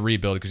 during the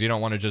rebuild. Because you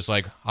don't want to just,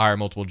 like, hire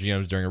multiple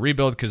GMs during a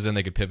rebuild because then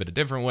they could pivot a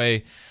different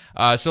way.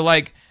 There's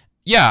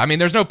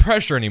no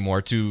pressure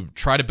anymore to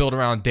try to build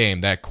around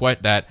Dame. That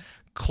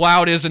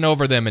cloud isn't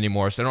over them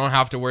anymore, so they don't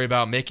have to worry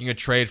about making a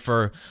trade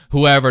for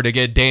whoever to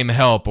get Dame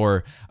help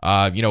or,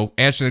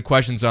 answering the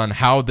questions on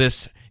how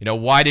this,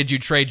 why did you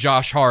trade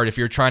Josh Hart if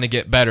you're trying to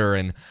get better?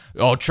 And,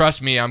 oh,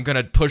 trust me, I'm going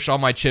to push all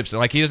my chips.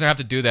 Like, he doesn't have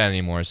to do that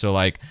anymore. So,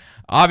 like,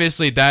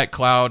 obviously that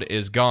cloud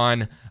is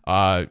gone.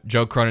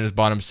 Joe Cronin has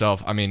bought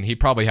himself, he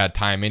probably had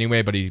time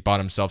anyway, but he bought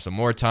himself some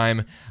more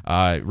time.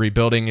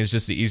 Rebuilding is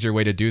just the easier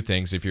way to do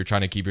things if you're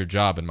trying to keep your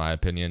job, in my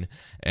opinion.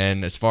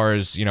 And as far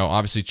as,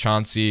 obviously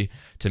Chauncey,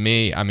 to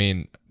me,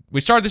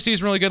 we started the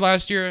season really good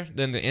last year,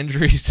 then the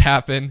injuries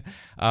happened.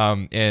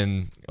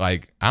 And,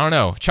 like, I don't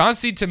know.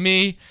 Chauncey, to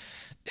me,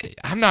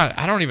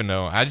 I don't even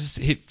know.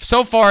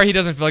 So far, he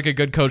doesn't feel like a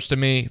good coach to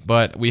me,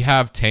 but we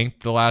have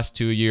tanked the last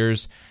 2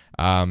 years.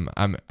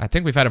 I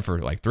think we've had him for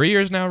like 3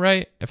 years now,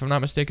 right? If I'm not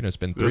mistaken, it's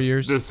been 3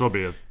 years. This will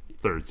be a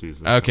third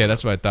season. Okay,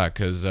 that's what I thought,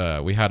 because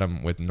we had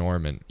him with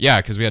Norman. Yeah,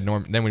 because we had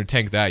Norman. Then we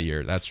tanked that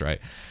year. That's right.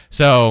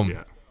 So,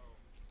 yeah.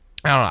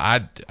 I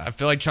don't know. I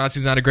feel like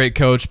Chauncey's not a great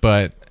coach,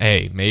 but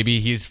hey,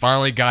 maybe he's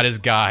finally got his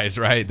guys,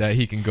 right, that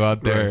he can go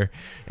out there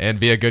and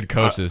be a good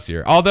coach this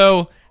year.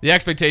 Although the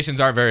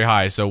expectations aren't very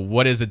high, so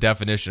what is the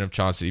definition of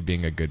Chauncey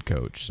being a good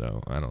coach?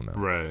 So I don't know.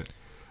 Right.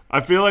 I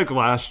feel like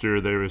last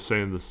year they were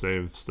saying the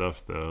same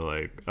stuff though,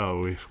 like,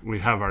 oh, we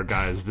have our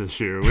guys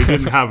this year. We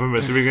didn't have them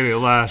at the beginning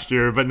of last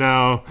year, but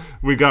now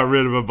we got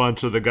rid of a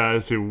bunch of the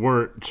guys who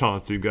weren't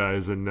Chauncey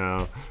guys, and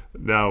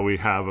now we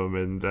have them,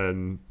 and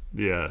then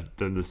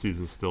then the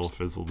season still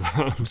fizzled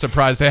out. I'm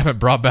surprised they haven't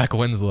brought back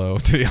Winslow,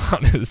 to be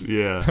honest.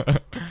 Yeah.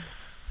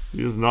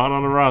 He is not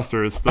on the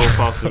roster. It's still a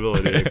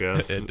possibility, I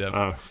guess. It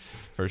definitely,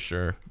 for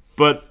sure.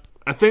 But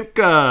I think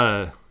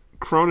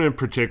Cronin in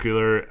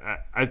particular,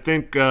 I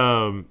think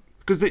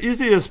because the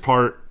easiest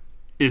part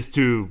is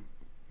to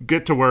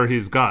get to where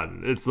he's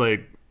gotten. It's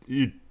like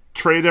you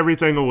trade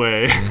everything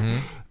away,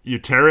 you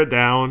tear it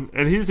down,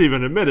 and he's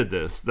even admitted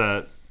this,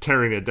 that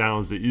tearing it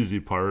down is the easy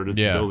part.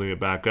 It's building it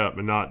back up,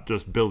 and not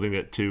just building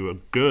it to a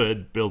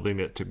good, building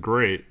it to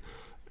great.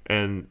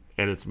 And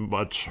it's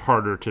much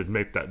harder to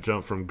make that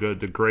jump from good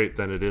to great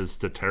than it is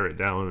to tear it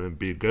down and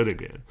be good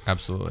again.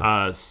 Absolutely.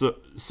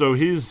 So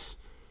he's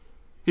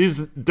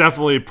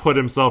definitely put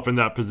himself in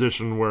that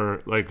position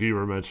where, like you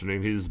were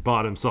mentioning, he's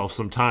bought himself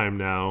some time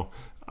now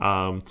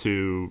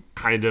to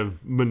kind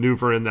of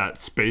maneuver in that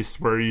space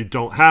where you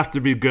don't have to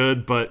be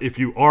good, but if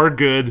you are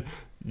good,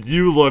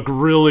 you look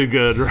really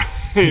good, right?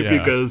 Yeah.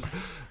 Because,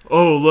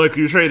 oh, look,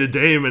 you traded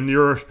Dame and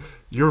you're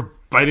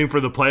fighting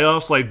for the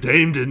playoffs. Like,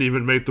 Dame didn't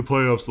even make the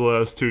playoffs the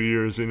last 2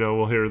 years.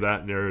 We'll hear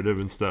that narrative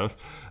and stuff.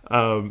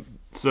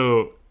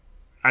 So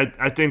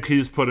I think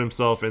he's put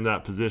himself in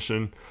that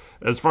position.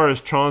 As far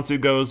as Chauncey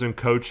goes in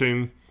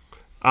coaching,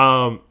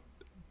 it's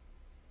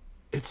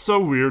so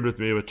weird with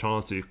me with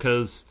Chauncey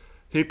because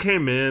he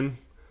came in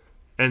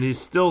and he's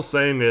still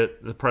saying it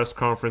at the press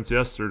conference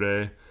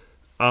yesterday.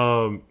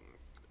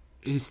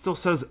 He still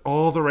says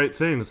all the right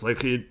things.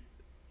 Like,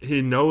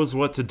 he knows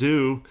what to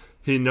do.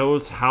 He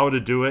knows how to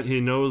do it.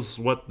 He knows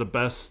what the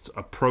best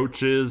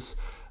approach is.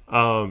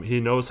 He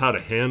knows how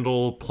to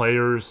handle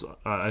players.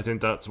 I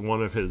think that's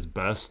one of his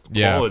best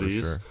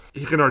qualities. For sure.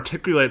 He can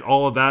articulate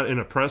all of that in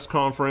a press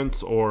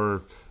conference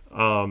or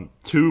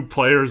to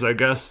players, I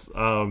guess,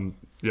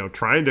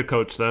 trying to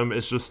coach them.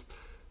 It's just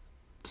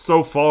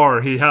so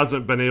far he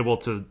hasn't been able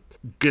to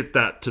get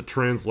that to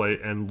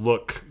translate and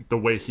look the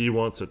way he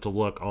wants it to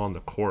look on the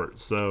court.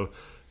 So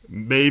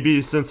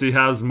maybe since he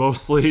has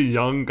mostly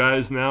young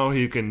guys now,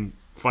 he can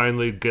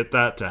finally get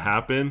that to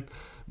happen.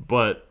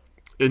 But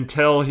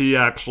until he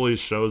actually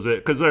shows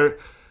it, because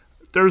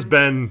there's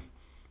been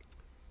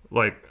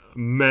like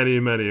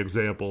many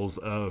examples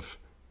of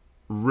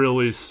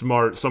really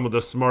smart, some of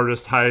the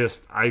smartest,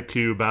 highest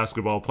IQ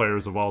basketball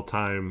players of all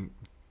time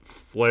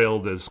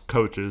flailed as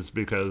coaches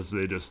because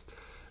they just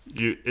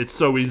it's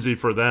so easy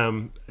for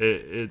them.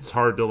 It's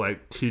hard to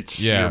like teach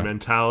your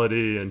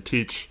mentality and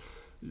teach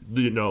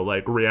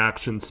like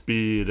reaction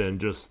speed and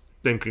just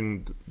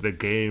thinking the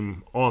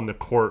game on the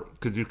court,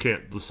 because you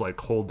can't just like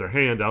hold their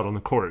hand out on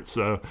the court.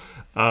 So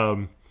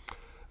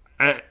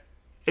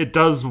it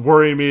does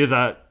worry me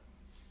that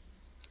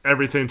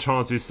everything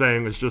Chauncey's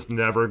saying is just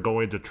never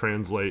going to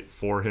translate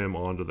for him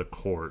onto the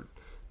court.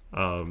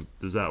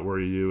 Does that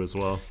worry you as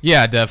well?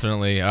 Yeah,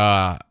 definitely.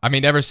 I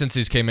mean, ever since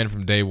he's came in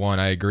from day one,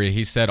 I agree.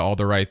 He said all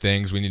the right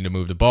things. We need to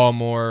move the ball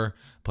more,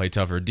 play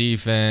tougher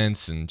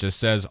defense, and just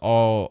says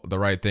all the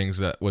right things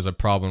that was a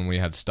problem when we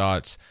had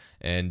Stotts.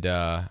 And,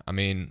 I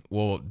mean,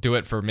 we'll do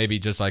it for maybe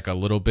just like a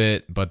little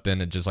bit, but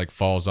then it just like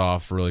falls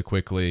off really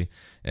quickly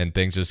and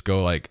things just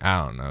go like,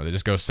 I don't know, they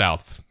just go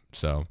south.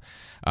 So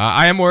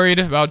I am worried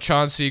about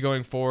Chauncey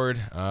going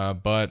forward,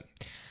 but,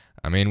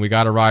 I mean, we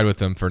got to ride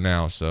with him for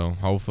now. So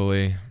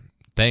hopefully,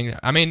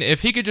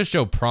 if he could just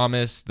show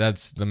promise,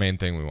 that's the main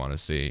thing we want to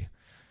see.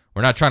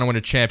 We're not trying to win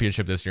a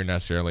championship this year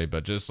necessarily,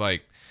 but just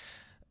like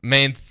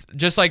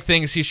just like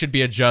things he should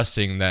be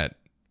adjusting that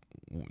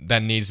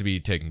needs to be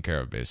taken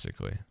care of,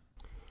 basically.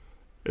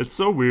 It's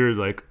so weird,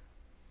 like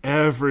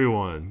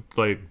everyone,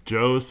 like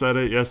Joe said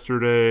it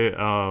yesterday,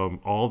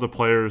 all the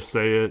players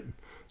say it,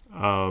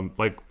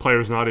 like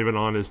players not even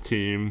on his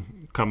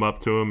team come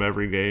up to him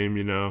every game,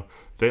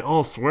 they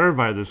all swear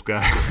by this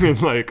guy and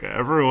like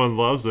everyone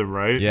loves him,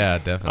 right? Yeah,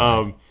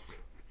 definitely.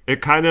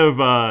 It kind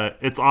of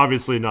it's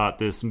obviously not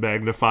this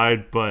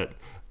magnified, but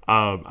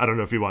I don't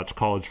know if you watch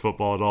college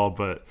football at all,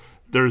 but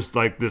there's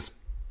like this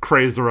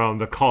craze around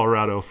the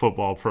Colorado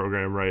football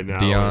program right now.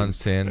 Deion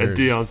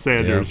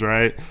Sanders, yep.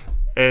 Right?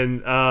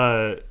 And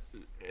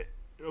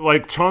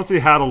like Chauncey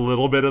had a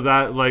little bit of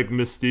that like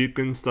mystique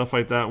and stuff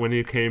like that when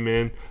he came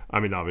in. I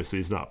mean, obviously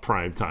he's not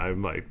prime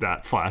time like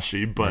that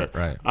flashy, but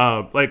right.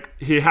 Like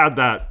he had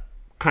that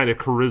kind of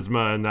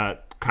charisma and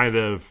that kind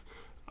of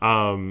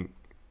I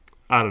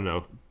don't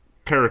know,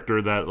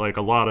 character that like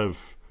a lot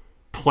of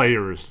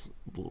players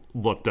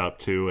looked up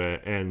to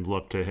and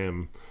looked to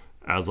him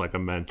as like a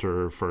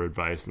mentor for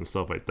advice and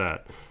stuff like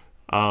that.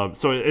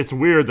 So it's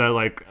weird that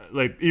like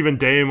even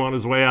Dame on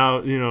his way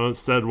out,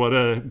 said what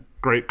a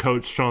great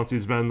coach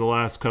Chauncey's been the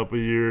last couple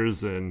of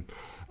years, and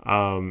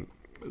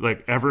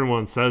like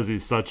everyone says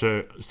he's such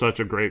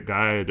a great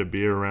guy to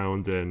be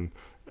around and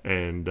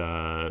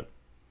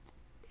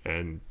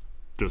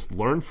just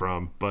learn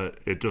from, but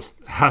it just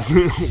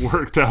hasn't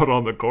worked out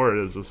on the court.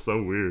 It's just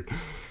so weird.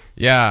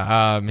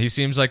 Yeah, he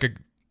seems like a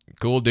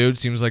cool dude.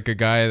 Seems like a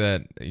guy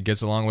that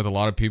gets along with a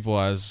lot of people,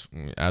 as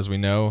we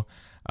know.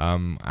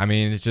 I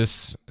mean,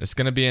 it's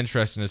going to be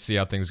interesting to see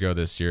how things go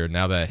this year.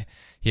 Now that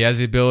he has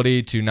the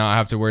ability to not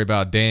have to worry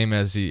about Dame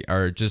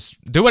or just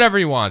do whatever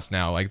he wants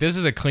now. Like, this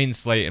is a clean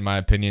slate in my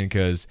opinion,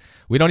 because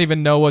we don't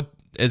even know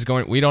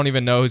we don't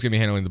even know who's going to be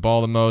handling the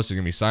ball the most. It's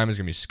going to be Simon, it's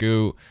going to be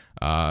Scoot.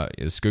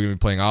 Is Scoot going to be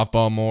playing off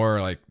ball more?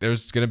 Like,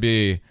 there's going to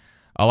be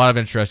a lot of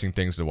interesting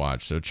things to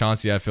watch. So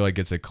Chauncey, I feel like,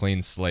 gets a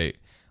clean slate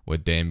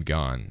with Dame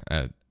gone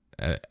at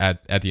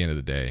the end of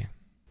the day.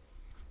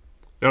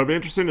 It'll be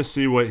interesting to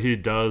see what he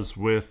does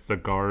with the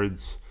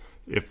guards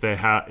if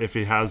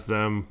he has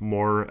them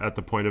more at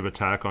the point of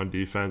attack on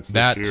defense this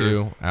that year.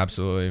 Too,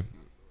 absolutely.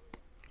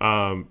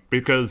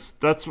 Because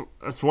that's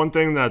one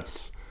thing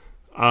that's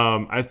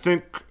I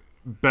think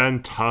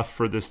been tough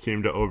for this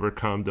team to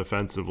overcome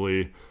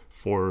defensively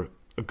for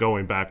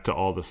going back to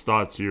all the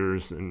Stotts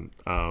years and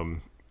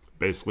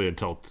basically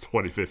until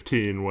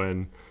 2015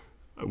 when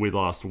we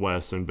lost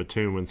Wes and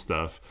Batum and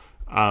stuff.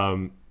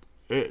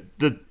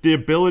 The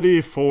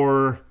ability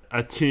for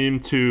a team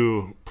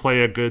to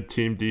play a good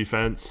team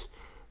defense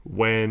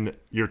when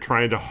you're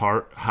trying to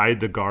hide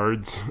the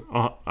guards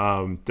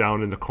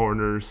down in the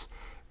corners,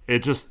 it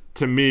just,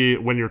 to me,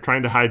 when you're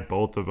trying to hide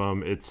both of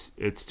them,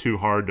 it's too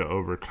hard to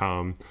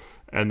overcome.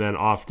 And then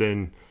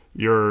often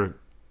your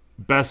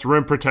best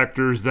rim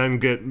protectors then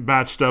get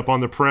matched up on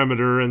the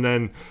perimeter, and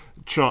then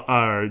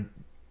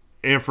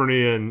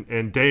Anthony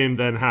and Dame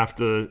then have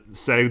to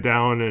sag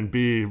down and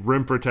be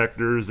rim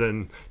protectors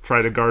and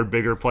try to guard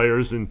bigger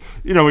players. And,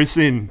 we've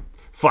seen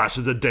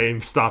flashes of Dame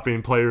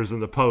stopping players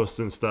in the post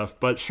and stuff.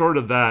 But short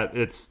of that,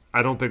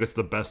 I don't think it's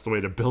the best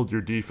way to build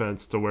your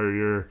defense, to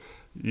where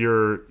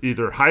you're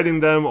either hiding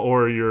them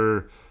or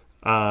you're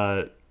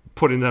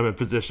putting them in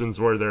positions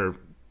where they're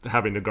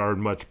having to guard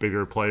much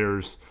bigger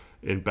players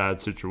in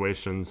bad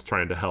situations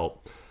trying to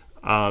help.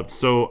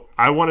 So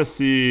I want to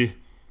see.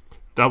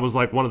 That was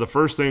like one of the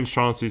first things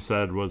Chauncey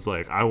said was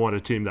like, I want a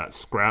team that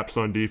scraps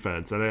on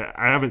defense. And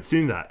I haven't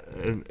seen that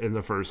in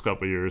the first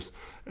couple of years.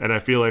 And I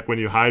feel like when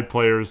you hide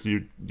players,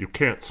 you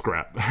can't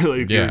scrap.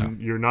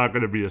 You're not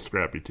going to be a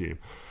scrappy team.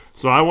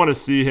 So I want to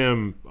see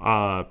him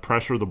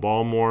pressure the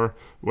ball more,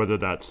 whether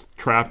that's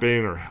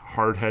trapping or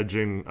hard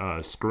hedging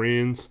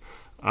screens,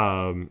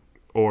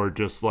 or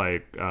just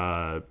like,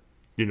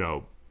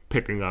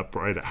 picking up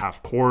right at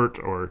half court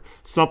or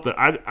something.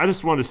 I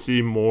just want to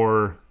see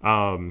more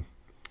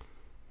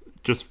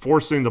just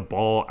forcing the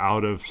ball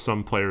out of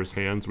some players'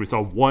 hands. We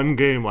saw one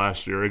game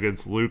last year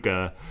against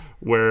Luka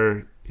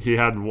where he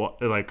had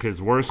like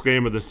his worst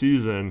game of the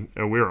season,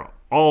 and we were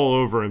all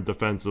over him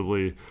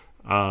defensively,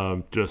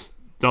 just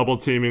double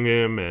teaming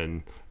him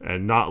and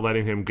not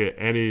letting him get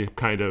any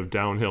kind of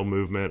downhill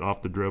movement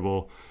off the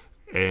dribble.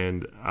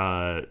 And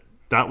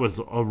that was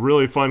a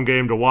really fun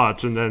game to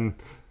watch. And then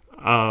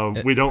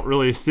we don't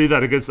really see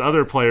that against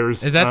other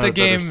players. Is that the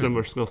game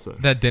similar skill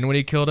set that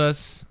Dinwiddie killed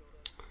us?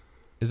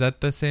 Is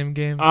that the same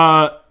game?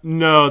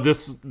 No,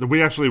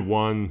 we actually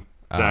won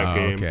that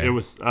game. Okay. It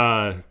was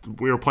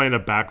we were playing a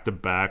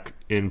back-to-back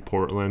in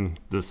Portland,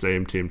 the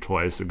same team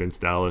twice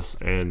against Dallas,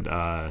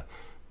 and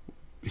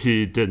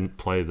he didn't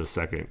play the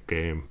second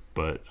game,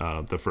 but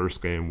the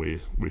first game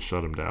we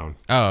shut him down.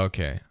 Oh,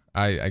 okay.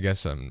 I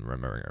guess I'm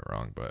remembering it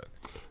wrong, but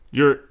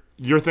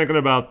you're thinking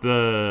about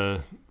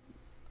the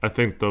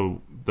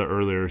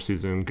earlier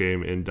season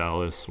game in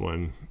Dallas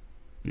when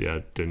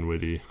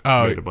Dinwiddie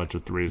made a bunch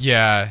of threes.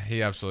 Yeah,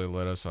 he absolutely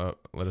lit us up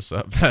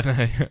that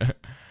night.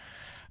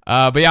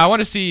 But yeah, I want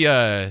to see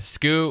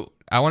Scoot.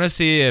 I want to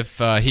see if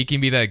he can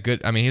be that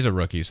good. I mean, he's a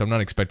rookie, so I'm not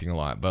expecting a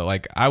lot. But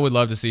like, I would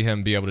love to see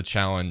him be able to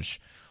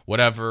challenge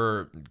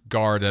whatever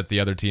guard that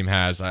the other team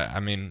has. I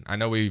mean, I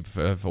know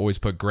we've always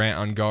put Grant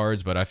on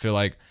guards, but I feel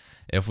like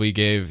if we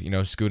gave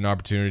Scoot an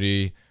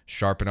opportunity,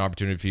 Sharp an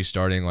opportunity if he's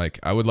starting, like,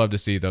 I would love to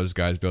see those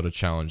guys be able to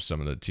challenge some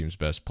of the team's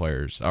best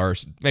players, or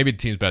maybe the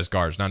team's best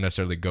guards, not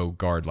necessarily go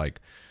guard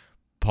like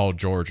Paul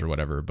George or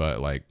whatever, but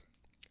like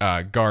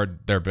guard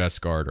their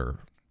best guard, or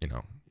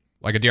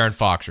like a De'Aaron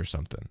Fox or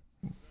something.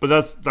 But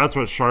that's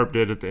what Sharp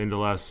did at the end of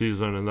last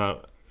season, and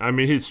that, I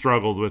mean, he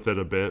struggled with it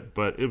a bit,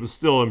 but it was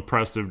still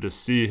impressive to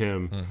see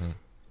him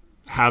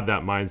have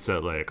that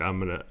mindset. Like,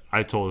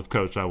 I told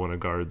coach I want to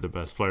guard the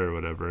best player or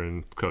whatever,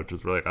 and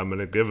coaches were like, I'm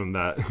gonna give him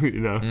that,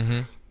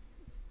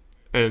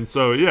 And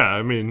so, yeah,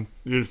 I mean,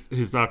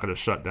 he's not going to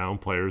shut down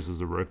players as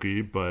a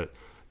rookie, but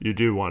you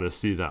do want to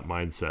see that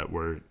mindset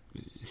where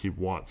he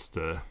wants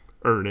to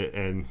earn it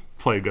and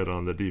play good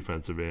on the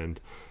defensive end.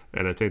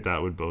 And I think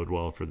that would bode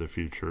well for the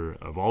future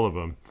of all of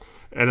them.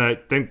 And I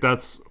think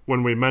that's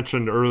when we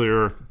mentioned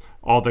earlier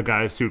all the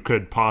guys who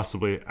could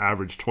possibly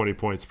average 20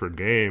 points per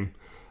game.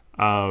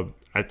 I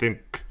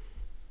think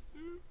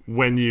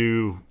when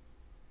you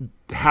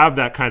have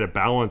that kind of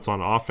balance on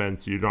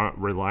offense, you're not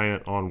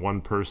reliant on one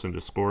person to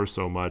score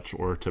so much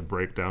or to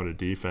break down a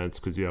defense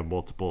because you have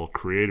multiple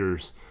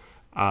creators.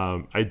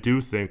 I do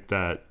think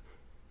that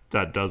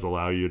that does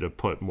allow you to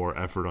put more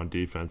effort on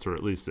defense, or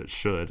at least it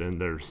should.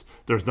 And there's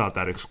not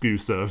that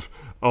excuse of,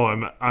 oh,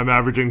 I'm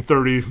averaging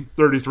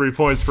 33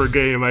 points per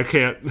game. I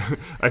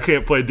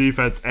can't play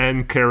defense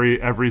and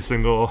carry every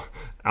single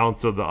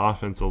ounce of the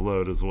offensive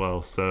load as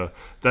well. So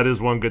that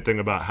is one good thing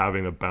about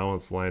having a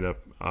balanced lineup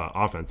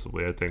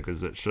offensively, I think,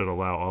 is it should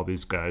allow all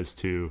these guys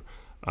to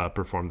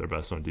perform their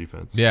best on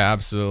defense. Yeah,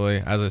 absolutely.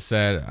 As I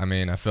said, I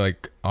mean, I feel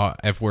like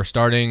if we're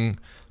starting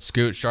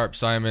Scoot, Sharp,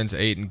 Simons,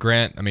 Ayton,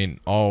 Grant, I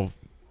mean, all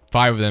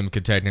 5 of them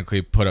could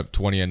technically put up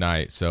 20 a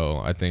night. So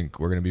I think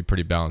we're going to be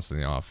pretty balanced in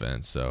the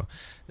offense. So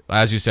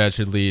as you said,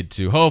 should lead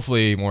to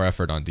hopefully more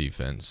effort on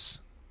defense.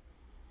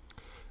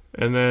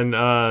 And then,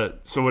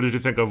 so what did you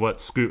think of what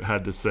Scoot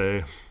had to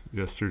say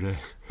yesterday?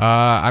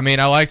 I mean,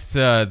 I liked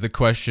the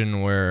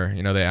question where,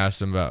 they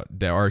asked him about,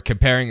 or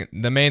comparing.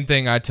 The main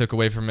thing I took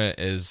away from it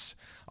is,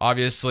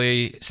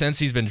 obviously, since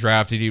he's been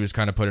drafted, he was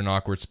kind of put in an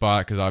awkward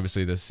spot because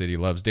obviously the city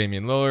loves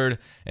Damian Lillard,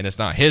 and it's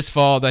not his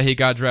fault that he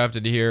got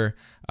drafted here.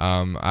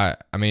 I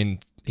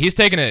mean, he's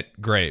taken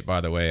it great, by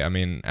the way. I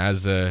mean,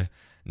 as a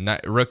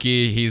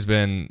rookie, he's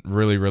been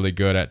really, really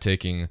good at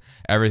taking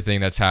everything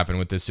that's happened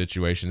with this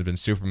situation. He's been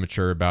super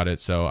mature about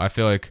it. So I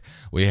feel like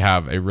we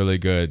have a really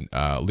good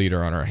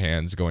leader on our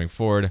hands going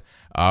forward.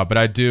 But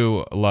I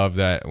do love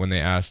that when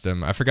they asked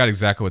him, I forgot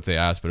exactly what they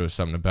asked, but it was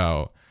something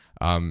about,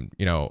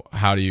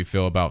 how do you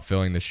feel about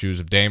filling the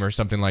shoes of Dame or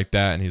something like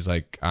that? And he's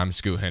like, I'm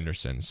Scoot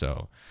Henderson.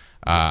 So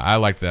I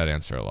liked that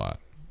answer a lot.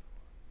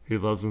 He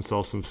loves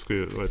himself some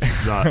Scoot, which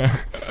is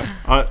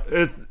not.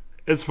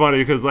 It's funny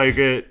because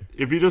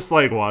if you just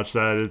watch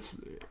that,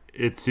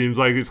 it seems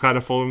like he's kind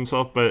of full of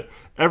himself. But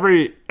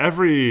every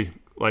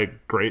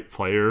great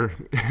player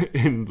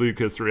in league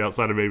history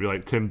outside of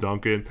maybe Tim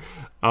Duncan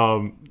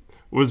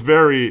was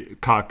very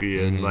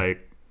cocky and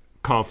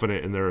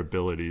confident in their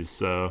abilities.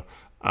 So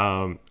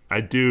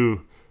I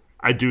do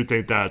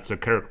think that's a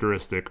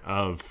characteristic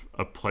of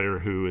a player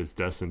who is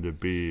destined to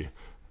be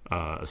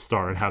a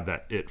star and have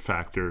that it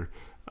factor.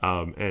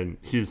 And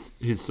he's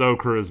so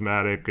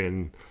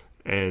charismatic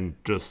and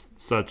just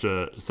such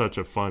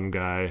a fun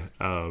guy.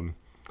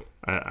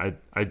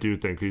 I do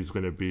think he's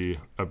going to be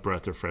a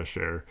breath of fresh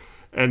air.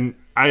 And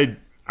I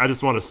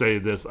just want to say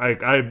this: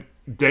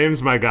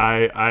 Dame's my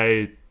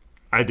guy.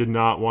 I did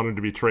not want him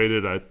to be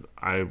traded.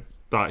 I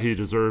thought he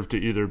deserved to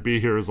either be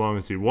here as long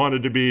as he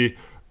wanted to be,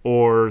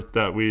 or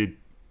that we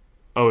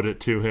owed it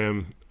to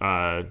him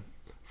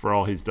for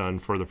all he's done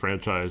for the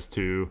franchise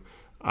to,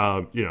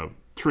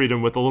 treat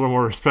him with a little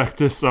more respect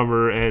this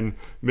summer and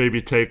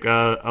maybe take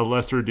a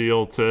lesser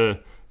deal to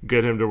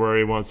get him to where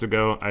he wants to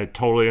go. I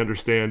totally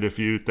understand if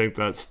you think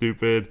that's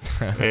stupid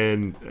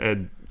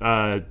and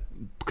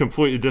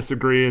completely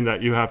disagree and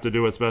that you have to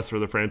do what's best for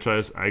the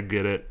franchise. I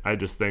get it. I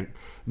just think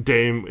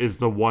Dame is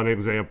the one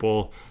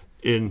example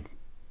in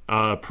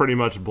pretty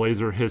much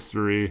Blazer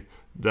history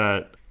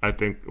that I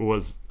think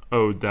was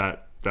owed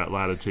that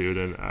latitude,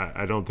 and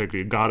I don't think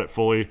he got it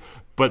fully.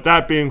 But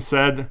that being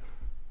said,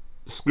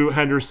 Scoot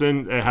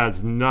Henderson, it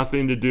has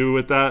nothing to do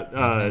with that.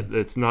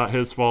 It's not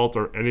his fault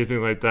or anything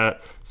like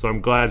that. So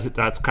I'm glad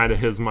that's kind of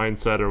his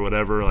mindset or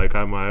whatever.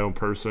 I'm my own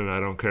person.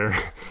 I don't care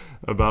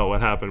about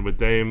what happened with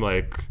Dame.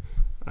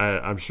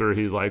 I'm sure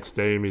he likes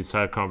Dame. He's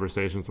had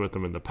conversations with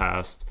him in the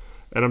past.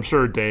 And I'm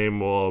sure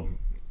Dame will,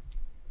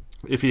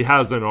 if he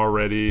hasn't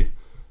already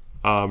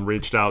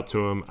reached out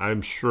to him,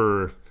 I'm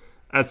sure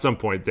at some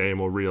point Dame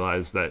will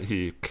realize that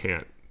he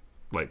can't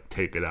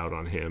take it out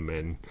on him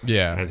and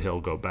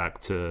he'll go back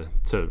to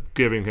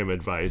giving him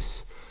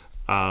advice.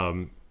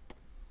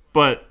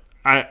 But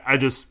I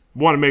just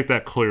want to make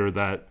that clear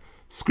that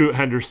Scoot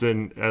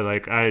Henderson,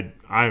 I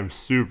am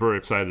super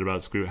excited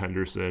about Scoot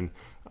Henderson.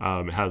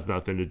 It has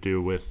nothing to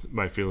do with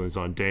my feelings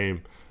on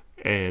Dame,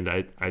 and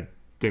I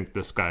think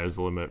the sky is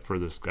the limit for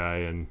this guy,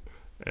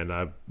 and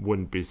I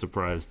wouldn't be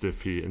surprised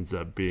if he ends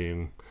up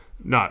being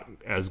not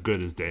as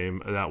good as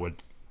Dame. That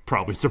would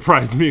probably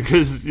surprise me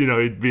because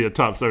he'd be a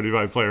top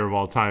 75 player of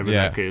all time in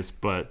that case,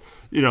 but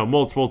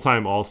multiple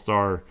time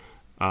all-star,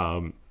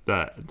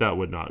 that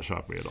would not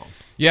shock me at all.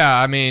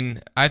 I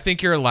mean, I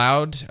think you're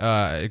allowed,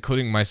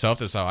 including myself,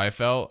 that's how I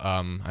felt.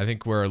 I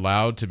think we're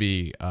allowed to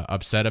be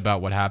upset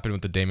about what happened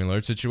with the Damian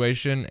Lillard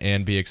situation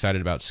and be excited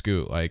about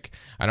Scoot.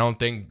 I don't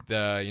think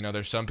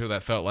there's some people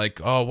that felt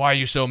oh, why are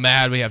you so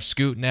mad? We have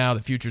Scoot now,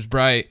 the future's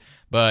bright.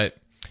 But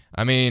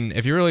I mean,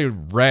 if you really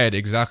read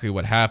exactly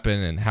what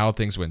happened and how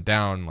things went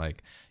down,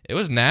 it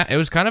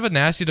was kind of a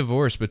nasty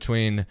divorce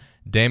between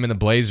Dame and the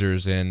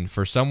Blazers. And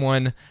for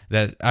someone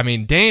that, I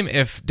mean,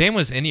 if Dame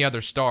was any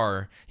other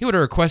star, he would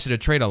have requested a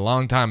trade a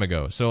long time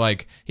ago. So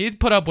he'd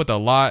put up with a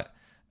lot,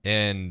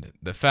 and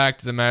the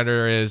fact of the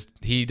matter is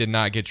he did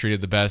not get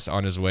treated the best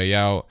on his way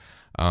out.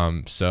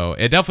 So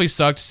it definitely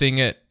sucked seeing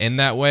it in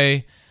that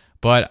way,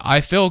 but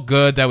I feel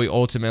good that we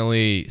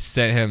ultimately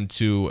sent him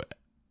to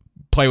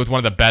play with one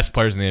of the best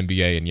players in the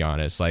NBA in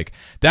Giannis.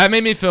 That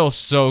made me feel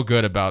so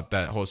good about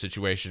that whole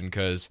situation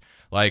because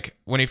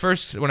when I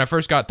first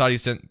thought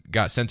he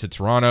got sent to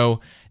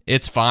Toronto,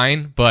 it's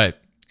fine,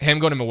 but him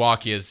going to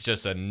Milwaukee is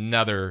just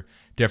another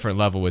different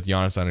level with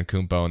Giannis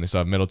Antetokounmpo, and they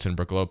still have Middleton,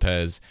 Brook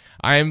Lopez.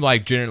 I am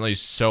like genuinely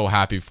so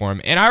happy for him,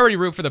 and I already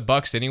root for the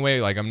Bucks anyway.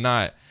 Like I'm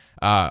not,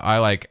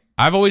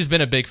 I've always been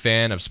a big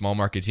fan of small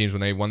market teams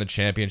when they won the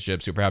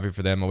championship. Super happy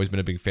for them. Always been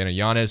a big fan of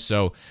Giannis.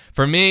 So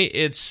for me,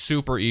 it's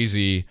super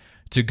easy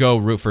to go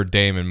root for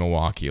Dame in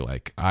Milwaukee.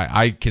 Like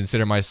I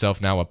consider myself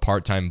now a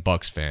part-time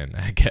Bucks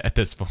fan at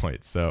this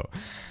point. So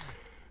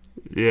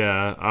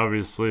yeah,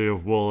 obviously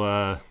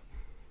we'll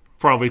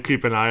probably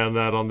keep an eye on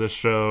that on this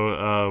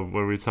show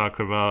when we talk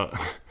about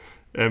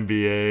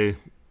NBA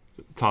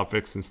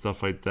topics and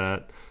stuff like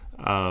that.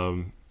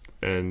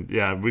 And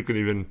yeah, we could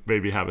even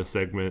maybe have a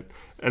segment.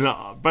 And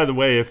by the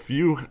way, if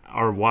you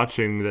are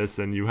watching this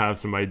and you have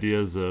some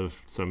ideas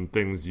of some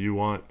things you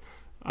want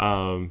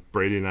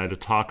Brady and I to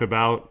talk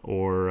about,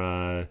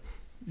 or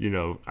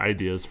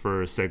ideas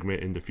for a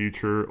segment in the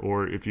future,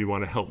 or if you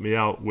want to help me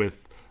out with,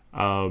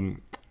 I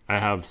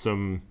have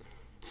some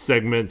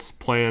segments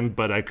planned,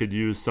 but I could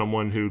use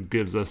someone who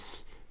gives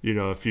us,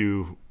 a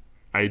few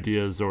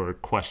ideas or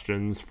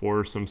questions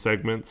for some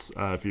segments.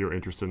 If you're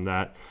interested in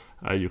that,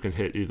 you can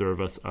hit either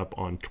of us up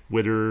on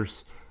Twitter,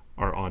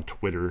 on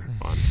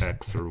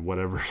X or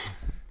whatever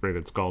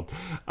it's called.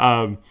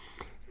 And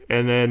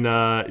then,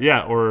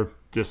 or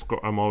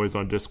Discord. I'm always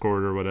on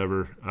Discord or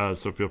whatever.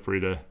 So feel free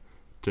to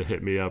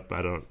hit me up.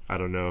 I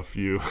don't know if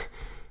you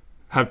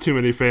have too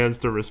many fans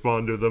to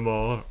respond to them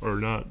all or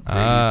not.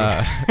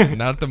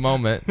 Not at the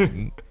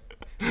moment.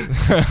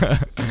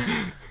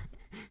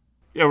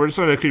 Yeah, we're just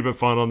going to keep it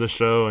fun on the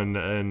show,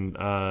 and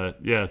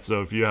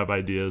so if you have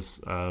ideas,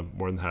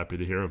 more than happy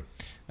to hear them.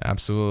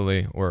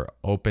 Absolutely. We're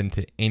open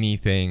to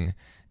anything.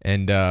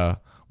 And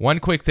one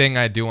quick thing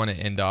I do want to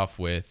end off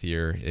with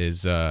here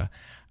is, the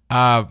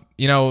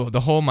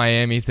whole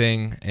Miami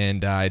thing,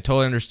 and I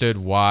totally understood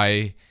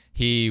why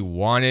he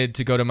wanted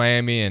to go to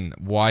Miami and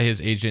why his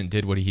agent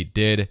did what he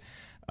did.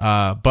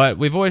 But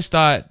we've always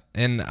thought,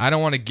 and I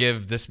don't want to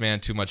give this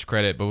man too much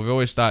credit, but we've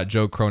always thought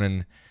Joe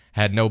Cronin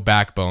had no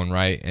backbone,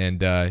 right?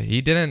 And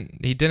he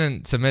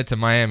didn't submit to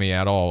Miami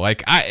at all.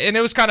 And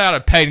it was kind of out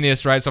of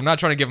pettiness, right? So I'm not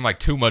trying to give him like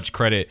too much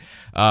credit.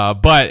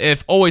 But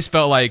it always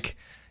felt like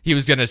he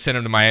was going to send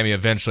him to Miami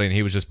eventually, and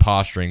he was just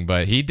posturing.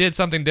 But he did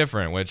something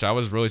different, which I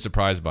was really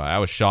surprised by. I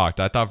was shocked.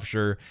 I thought for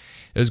sure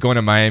it was going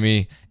to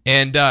Miami.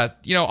 And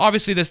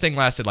obviously this thing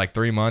lasted like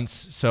 3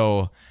 months.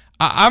 So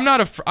I'm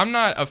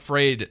not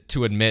afraid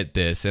to admit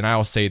this, and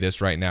I'll say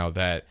this right now,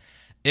 that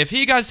if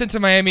he got sent to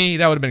Miami,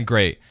 that would have been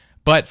great.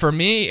 But for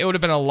me, it would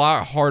have been a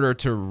lot harder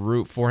to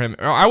root for him.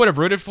 Or I would have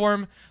rooted for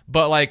him,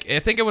 but I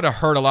think it would have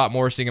hurt a lot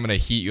more seeing him in a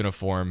Heat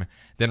uniform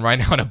than right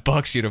now in a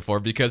Bucks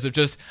uniform, because of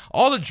just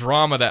all the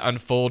drama that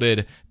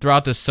unfolded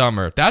throughout the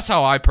summer. That's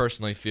how I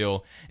personally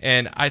feel,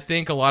 and I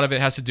think a lot of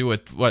it has to do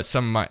with what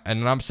some of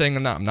and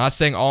I'm not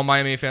saying all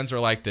Miami fans are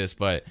like this,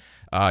 but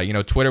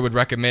Twitter would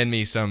recommend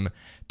me some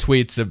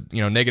tweets of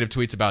negative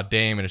tweets about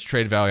Dame and his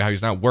trade value, how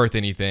he's not worth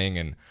anything,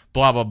 and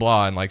blah blah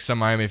blah, and some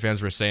Miami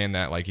fans were saying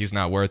that he's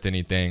not worth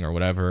anything or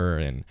whatever,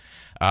 and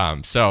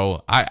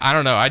so I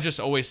don't know, I just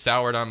always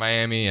soured on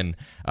Miami, and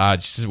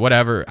just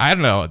whatever, I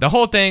don't know, the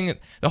whole thing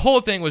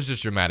was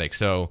just dramatic.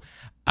 So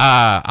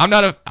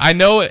I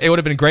know it would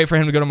have been great for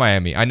him to go to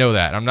Miami. I know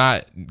that. I'm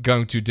not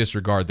going to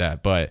disregard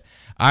that, but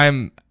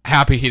I'm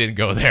happy he didn't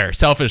go there.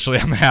 Selfishly,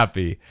 I'm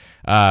happy,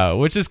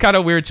 which is kind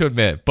of weird to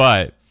admit,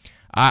 but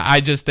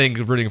I just think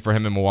rooting for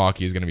him in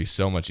Milwaukee is going to be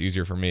so much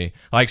easier for me.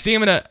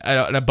 Seeing him in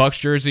a Bucks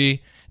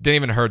jersey didn't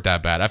even hurt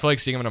that bad. I feel like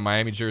seeing him in a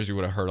Miami jersey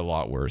would have hurt a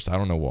lot worse. I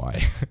don't know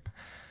why.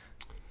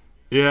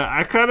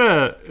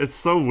 Yeah, it's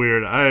so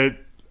weird. I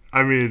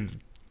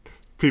mean,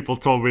 people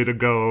told me to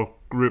go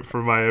root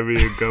for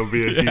Miami and go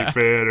be a Heat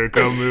fan, or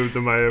go move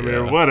to Miami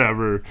or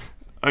whatever.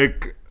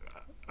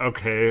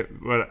 Okay,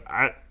 but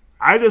I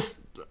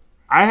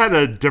had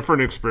a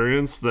different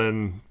experience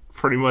than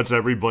pretty much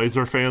every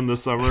Blazer fan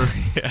this summer.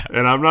 Yeah.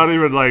 And I'm not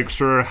even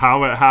sure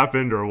how it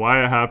happened or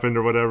why it happened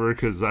or whatever,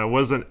 because I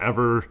wasn't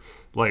ever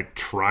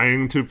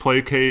trying to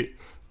placate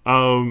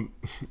the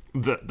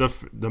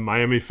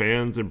Miami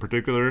fans in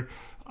particular,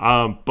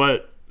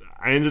 but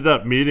I ended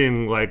up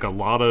meeting a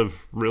lot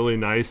of really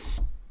nice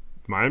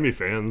Miami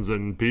fans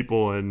and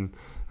people, and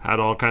had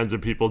all kinds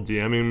of people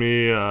DMing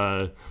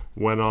me,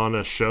 went on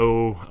a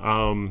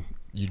show,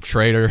 you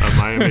traitor, a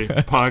Miami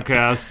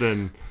podcast,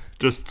 and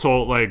just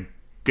told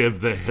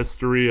give the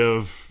history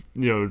of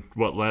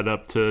what led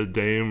up to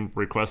Dame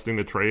requesting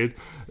a trade.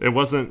 It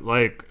wasn't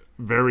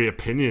very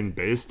opinion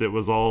based. It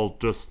was all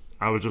just,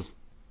 I was just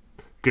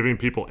giving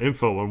people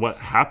info on what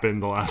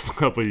happened the last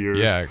couple of years.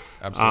 Yeah,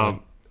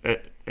 absolutely.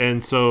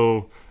 And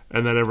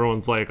then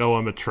everyone's like, "Oh,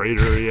 I'm a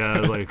traitor."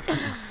 Yeah,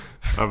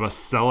 I'm a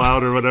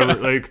sellout or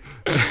whatever. I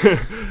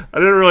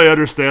didn't really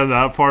understand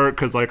that part,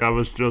 because I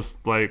was just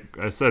I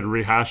said,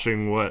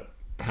 rehashing what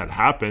had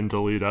happened to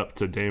lead up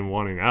to Dame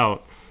wanting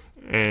out.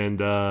 And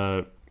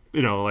a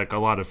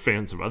lot of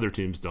fans of other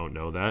teams don't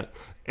know that,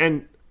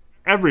 and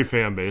every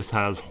fan base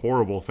has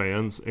horrible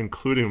fans,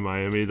 including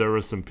Miami. There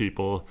were some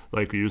people,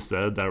 like you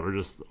said, that were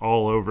just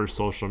all over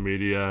social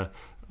media,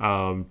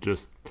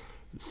 just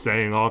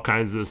saying all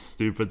kinds of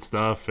stupid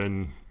stuff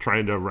and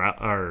trying to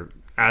or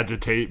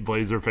agitate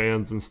Blazer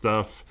fans and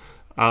stuff.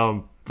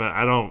 But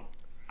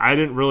I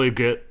didn't really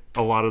get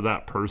a lot of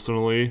that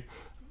personally.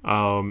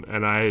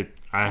 And I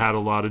had a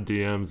lot of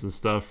DMs and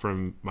stuff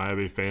from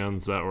Miami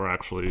fans that were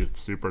actually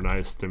super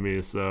nice to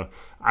me. So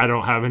I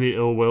don't have any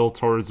ill will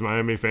towards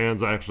Miami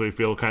fans. I actually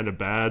feel kind of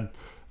bad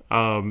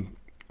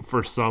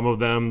for some of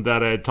them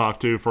that I had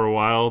talked to for a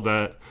while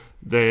that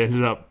they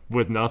ended up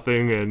with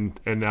nothing,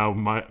 and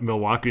now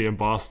Milwaukee and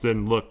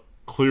Boston look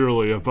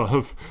clearly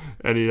above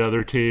any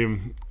other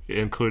team,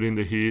 including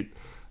the Heat.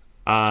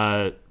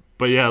 But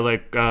yeah,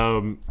 like I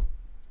don't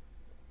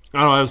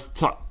know.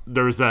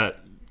 There was that,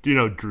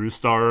 Drew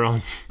Star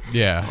on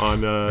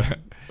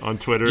on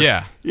Twitter.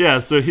 Yeah.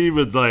 So he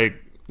would like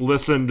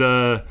listen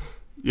to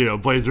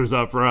Blazers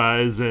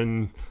Uprise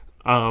and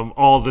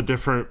all the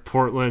different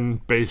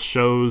Portland-based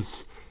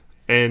shows,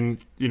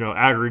 and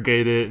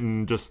aggregate it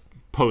and just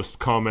post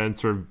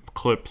comments or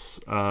clips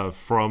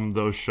from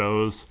those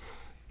shows.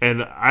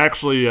 And I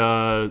actually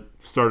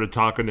started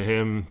talking to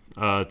him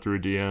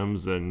through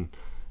DMs, and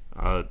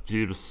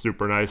he was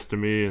super nice to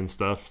me and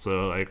stuff.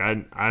 So like I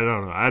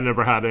don't know, I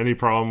never had any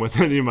problem with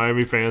any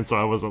Miami fans, so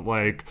I wasn't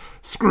like,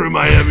 screw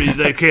Miami,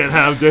 they can't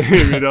have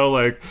Dame,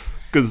 like,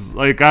 because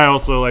like I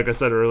also, like I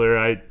said earlier,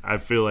 I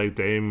feel like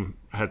Dame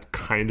had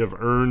kind of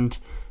earned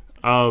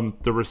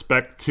the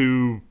respect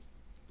to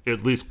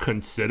at least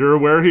consider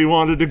where he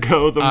wanted to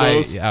go the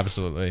most.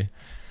 Absolutely.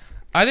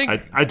 I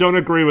think I don't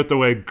agree with the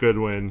way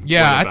Goodwin.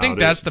 Yeah, I think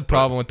that's the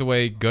problem with the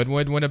way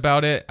Goodwin went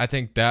about it. I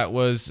think that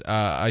was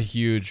a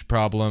huge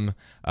problem.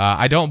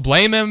 I don't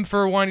blame him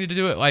for wanting to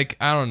do it. Like,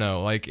 I don't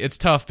know. Like, it's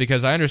tough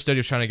because I understood he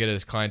was trying to get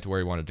his client to where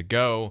he wanted to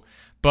go.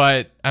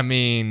 But, I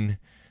mean,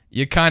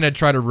 you kind of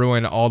try to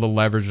ruin all the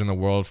leverage in the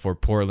world for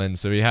Portland,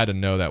 so he had to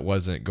know that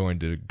wasn't going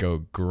to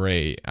go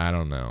great. I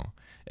don't know.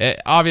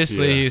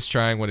 Obviously, he's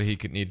trying what he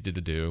needed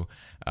to do.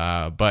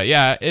 But,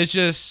 yeah, it's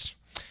just...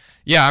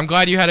 Yeah, I'm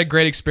glad you had a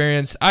great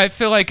experience. I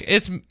feel like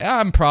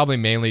I'm probably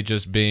mainly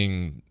just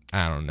being,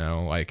 I don't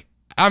know, like,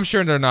 I'm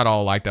sure they're not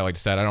all like that, like I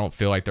said. I don't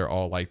feel like they're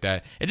all like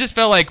that. It just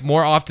felt like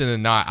more often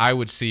than not, I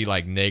would see,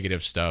 like,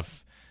 negative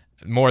stuff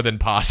more than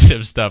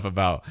positive stuff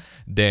about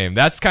Dame.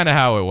 That's kind of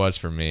how it was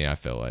for me, I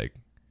feel like.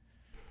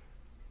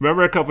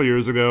 Remember a couple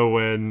years ago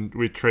when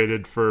we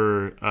traded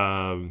for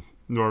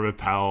Norman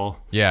Powell?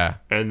 Yeah.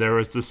 And there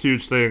was this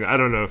huge thing. I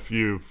don't know if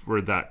you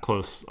were that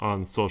close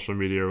on social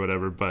media or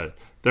whatever, but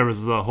there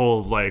was the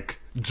whole, like,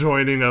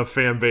 joining of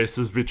fan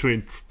bases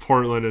between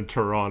Portland and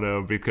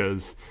Toronto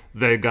because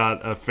they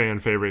got a fan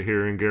favorite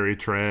here in Gary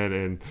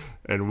Trent,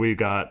 and we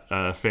got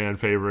a fan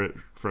favorite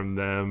from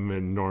them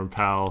and Norm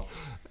Powell.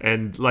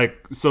 And, like,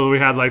 so we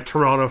had, like,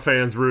 Toronto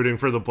fans rooting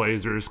for the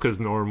Blazers because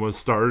Norm was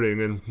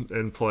starting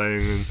and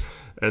playing,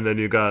 and then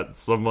you got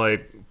some,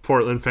 like,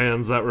 Portland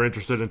fans that were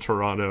interested in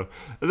Toronto.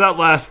 And that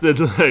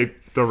lasted,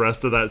 like, the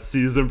rest of that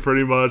season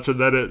pretty much, and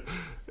then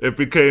it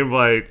became,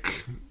 like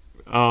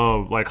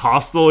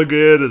hostile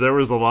again, and there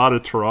was a lot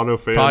of Toronto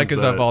fans. Probably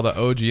because of all the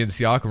OG and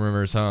Siakam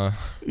rumors, huh?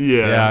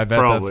 Yeah, I bet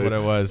probably. That's what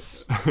it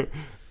was.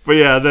 But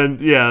yeah, then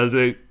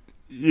they,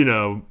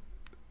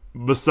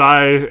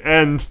 Masai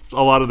and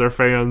a lot of their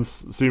fans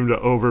seem to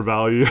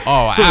overvalue.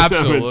 Oh,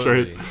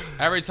 absolutely.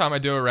 Every time I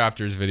do a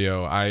Raptors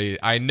video,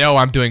 I know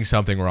I'm doing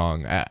something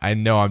wrong. I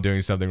know I'm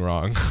doing something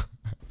wrong.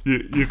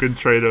 You can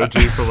trade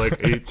OG for like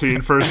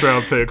 18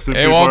 first-round picks. And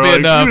it won't be like,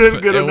 enough.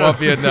 It won't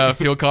be enough.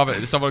 He'll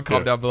comment. Someone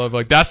comment down below,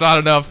 like, that's not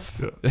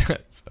enough. Yeah.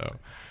 So.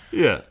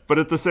 Yeah, but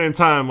at the same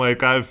time,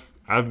 like I've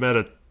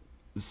met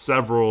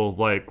several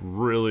like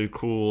really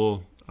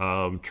cool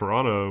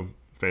Toronto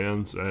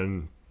fans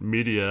and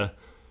media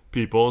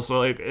people. So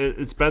like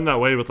it's been that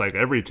way with like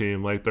every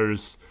team. Like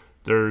there's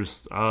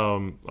a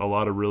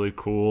lot of really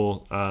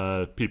cool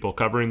people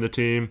covering the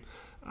team,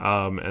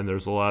 and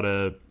there's a lot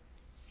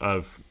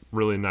of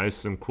really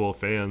nice and cool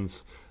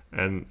fans,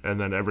 and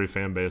then every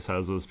fan base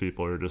has those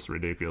people who are just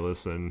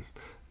ridiculous and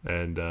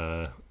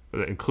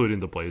including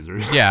the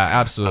Blazers. Yeah,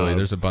 absolutely.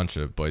 There's a bunch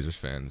of Blazers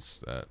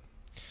fans that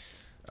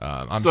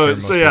I'm sure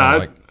most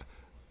people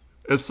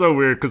it's so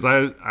weird because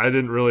I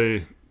didn't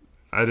really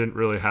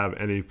have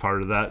any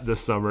part of that this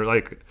summer.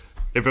 Like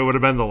if it would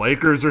have been the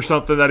Lakers or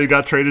something that he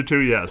got traded to,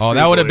 yes. Oh,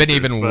 that would have been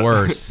even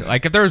worse.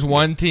 Like if there's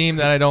one team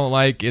that I don't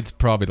like, it's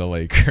probably the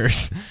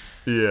Lakers.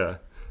 Yeah.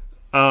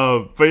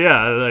 But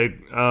yeah, like,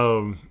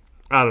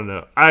 I don't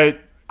know.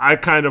 I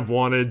kind of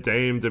wanted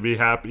Dame to be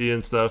happy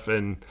and stuff,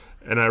 and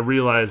I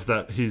realized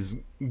that he's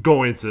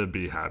going to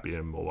be happy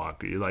in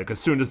Milwaukee. Like, as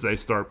soon as they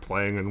start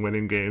playing and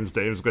winning games,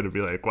 Dame's going to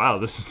be like, wow,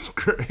 this is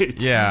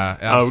great. Yeah,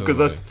 absolutely.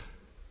 Because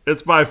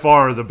it's by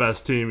far the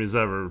best team he's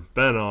ever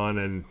been on,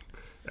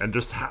 and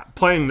just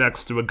playing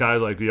next to a guy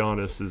like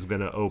Giannis is going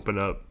to open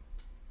up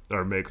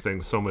or make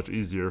things so much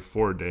easier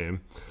for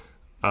Dame.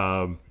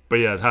 But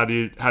yeah, how do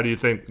you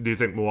think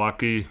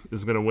Milwaukee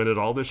is going to win it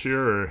all this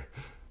year? Or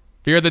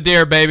fear the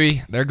deer,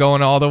 baby. They're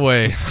going all the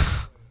way.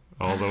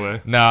 all the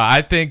way. No,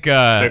 I think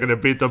they're going to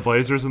beat the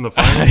Blazers in the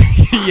finals.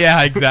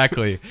 Yeah,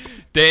 exactly.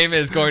 Dame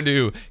is going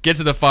to get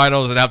to the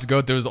finals and have to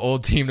go through his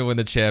old team to win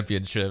the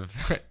championship,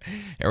 and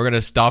we're going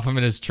to stop him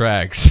in his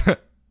tracks.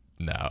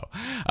 No,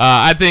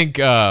 I think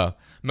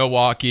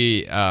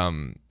Milwaukee.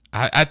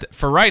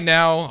 For right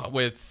now,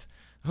 with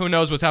who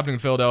knows what's happening in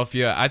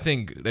Philadelphia, I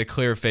think the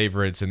clear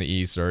favorites in the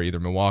East are either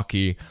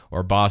Milwaukee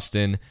or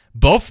Boston.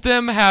 Both of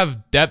them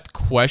have depth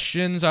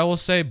questions, I will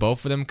say.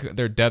 Both of them,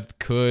 their depth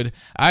could.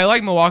 I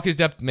like Milwaukee's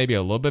depth maybe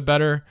a little bit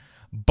better.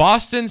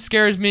 Boston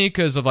scares me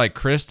because of like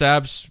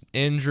Kristaps'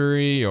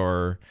 injury,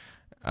 or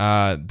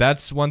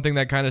that's one thing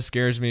that kind of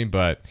scares me.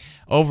 But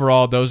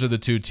overall, those are the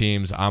two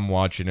teams I'm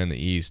watching in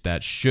the East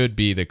that should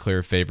be the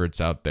clear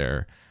favorites out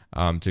there.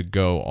 To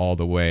go all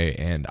the way,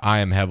 and I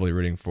am heavily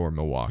rooting for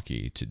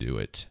Milwaukee to do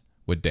it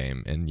with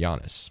Dame and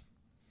Giannis.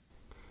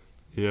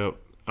 Yep.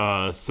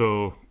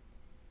 So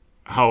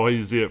how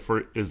easy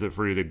is it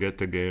for you to get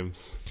to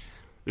games?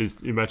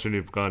 You mentioned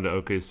you've gone to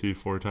OKC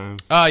 4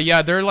 times.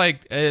 Yeah, they're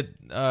like at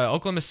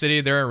Oklahoma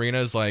City. Their arena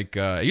is like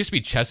it used to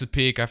be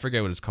Chesapeake. I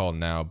forget what it's called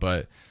now,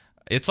 but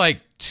it's like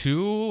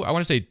 2. I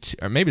want to say 2,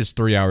 or maybe it's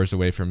 3 hours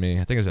away from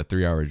me. I think it's a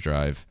 3-hour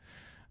drive.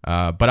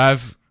 But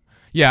I've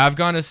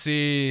gone to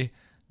see.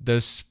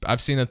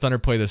 I've seen the Thunder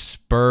play the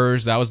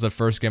Spurs. That was the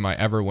first game I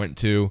ever went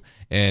to,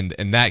 and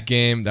in that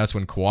game, that's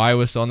when Kawhi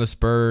was on the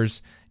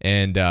Spurs,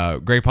 and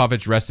Greg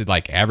Popovich rested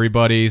like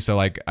everybody, so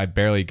like I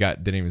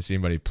didn't even see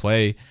anybody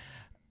play.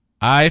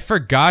 I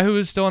forgot who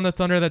was still on the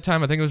Thunder at that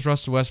time. I think it was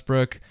Russell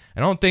Westbrook.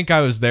 I don't think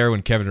I was there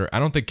when I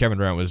don't think Kevin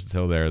Durant was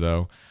still there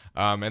though.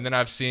 And then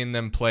I've seen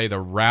them play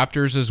the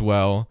Raptors as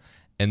well.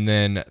 And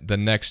then the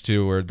next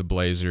two were the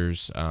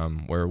Blazers,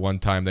 where one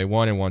time they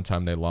won and one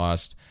time they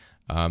lost.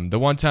 The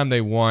one time they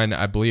won,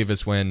 I believe,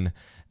 is when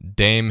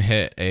Dame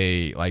hit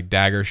a like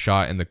dagger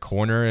shot in the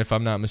corner, if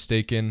I'm not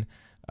mistaken.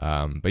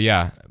 But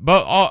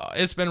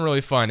it's been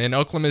really fun. And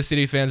Oklahoma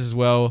City fans as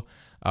well.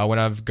 When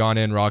I've gone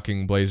in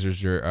rocking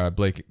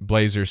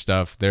Blazer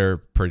stuff, they're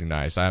pretty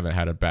nice. I haven't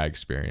had a bad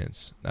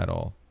experience at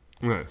all.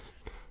 Nice.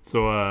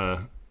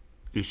 So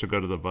you should go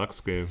to the Bucks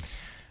game.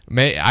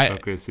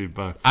 OKC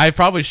Bucks. I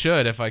probably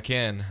should if I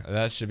can.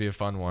 That should be a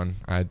fun one.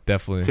 I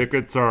definitely.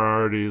 Tickets are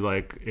already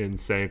like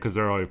insane because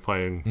they're only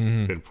playing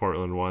in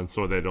Portland once,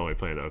 so they'd only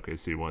play in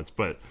OKC once.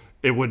 But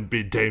it wouldn't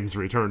be Dame's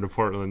return to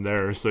Portland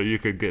there, so you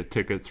could get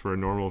tickets for a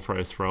normal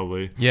price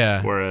probably.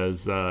 Yeah.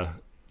 Whereas,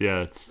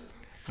 it's.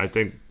 I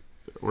think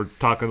we're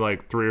talking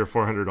like $300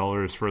 or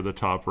 $400 for the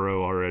top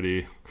row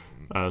already.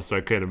 So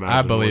I can't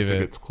imagine once it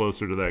gets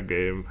closer to that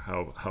game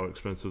how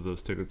expensive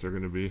those tickets are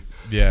going to be.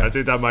 Yeah, I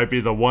think that might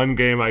be the one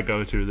game I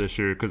go to this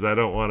year because I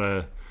don't want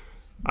to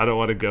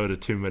go to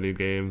too many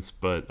games.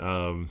 But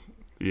I'm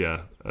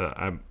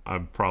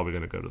probably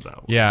going to go to that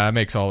one. Yeah, it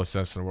makes all the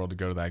sense in the world to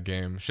go to that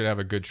game. Should have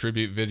a good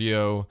tribute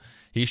video.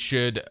 He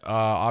should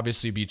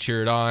obviously be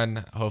cheered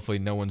on. Hopefully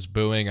no one's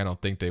booing. I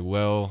don't think they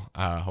will.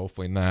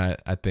 Hopefully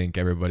not. I think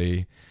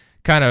everybody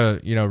kind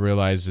of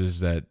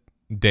realizes that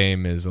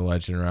Dame is a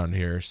legend around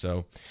here,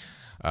 so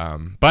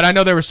but I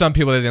know there were some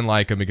people that didn't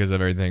like him because of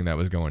everything that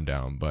was going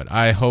down, but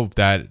I hope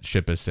that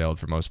ship has sailed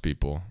for most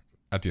people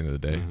at the end of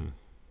the day. Mm-hmm.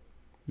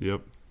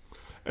 Yep.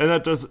 And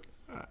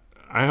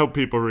I hope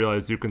people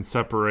realize you can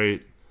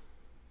separate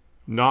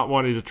not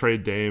wanting to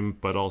trade Dame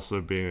but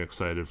also being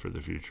excited for the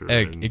future.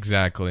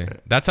 Exactly.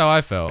 That's how I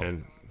felt.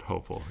 And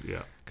hopeful,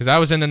 yeah. Because I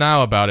was in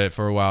denial about it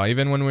for a while.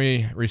 Even when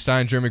we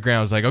re-signed Jeremy Grant,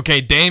 I was like, okay,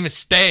 Dame is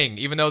staying.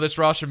 Even though this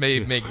roster may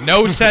make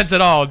no sense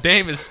at all,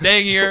 Dame is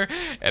staying here,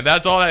 and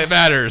that's all that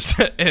matters.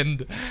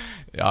 And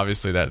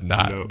obviously that did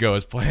not go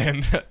as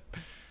planned.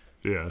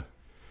 Yeah.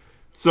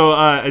 So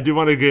I do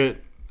want to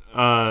get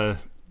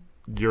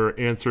your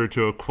answer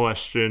to a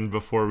question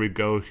before we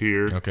go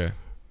here. Okay.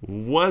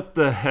 What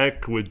the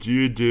heck would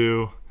you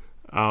do?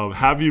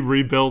 Have you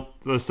rebuilt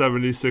the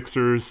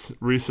 76ers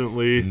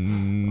recently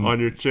on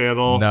your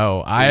channel?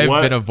 No, I've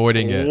been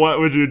avoiding it. What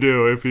would you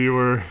do if you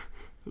were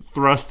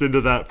thrust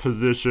into that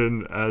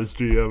position as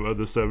GM of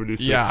the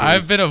 76ers? Yeah,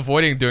 I've been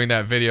avoiding doing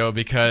that video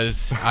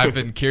because I've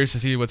been curious to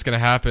see what's going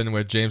to happen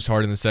with James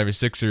Harden and the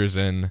 76ers.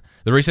 And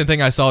the recent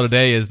thing I saw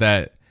today is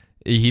that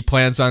he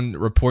plans on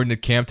reporting to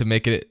camp to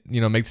make it,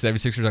 make the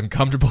 76ers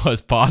uncomfortable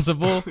as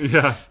possible.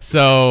 Yeah.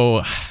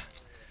 So...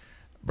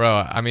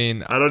 Bro, I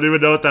mean... I don't even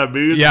know what that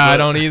means. Yeah, I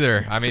don't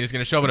either. I mean, he's going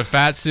to show up in a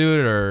fat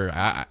suit or...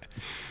 I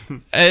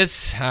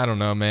don't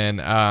know, man.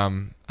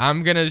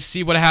 I'm going to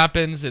see what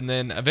happens, and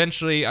then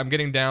eventually I'm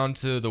getting down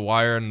to the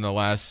wire in the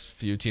last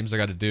few teams I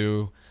got to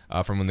do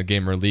from when the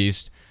game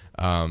released.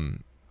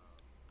 I'm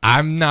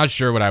not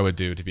sure what I would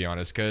do, to be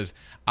honest, because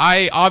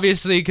I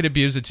obviously could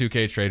abuse the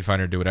 2K trade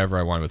finder, do whatever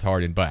I want with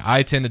Harden, but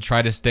I tend to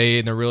try to stay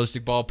in the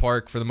realistic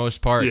ballpark for the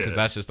most part because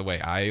that's just the way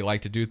I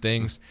like to do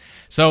things.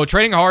 So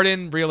trading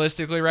Harden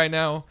realistically right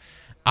now,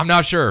 I'm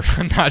not sure.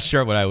 I'm not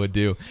sure what I would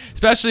do,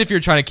 especially if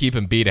you're trying to keep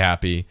Embiid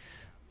happy.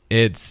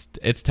 It's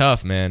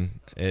tough, man.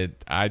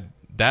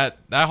 That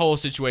whole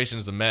situation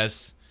is a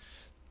mess.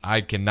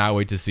 I cannot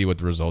wait to see what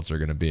the results are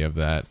going to be of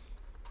that.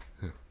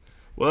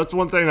 Well, that's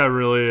one thing I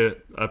really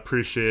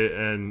appreciate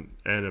and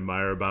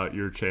admire about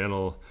your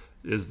channel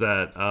is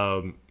that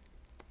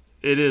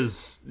it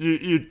is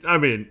I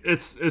mean,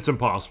 it's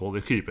impossible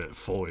to keep it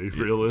fully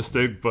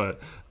realistic,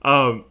 but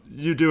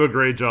you do a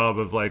great job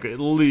of like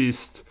at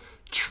least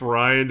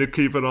trying to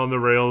keep it on the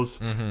rails.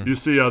 You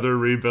see other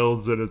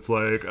rebuilds and it's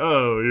like,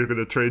 oh, you're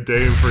gonna trade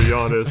Dame for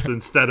Giannis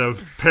instead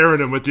of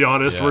pairing him with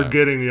Giannis. We're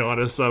getting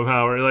Giannis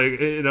somehow, or like,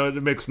 you know,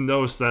 it makes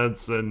no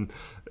sense, and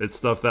it's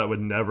stuff that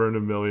would never in a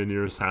million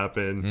years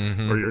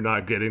happen. Or you're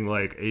not getting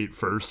like 8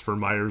 firsts for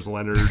Myers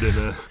Leonard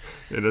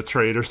in a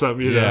trade or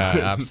something. You know?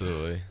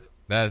 Absolutely.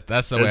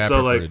 That's the way I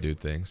prefer to do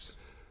things.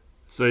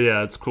 So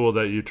yeah, it's cool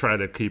that you try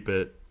to keep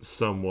it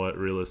somewhat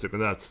realistic,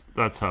 and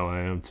that's how I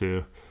am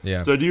too.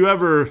 Yeah. So do you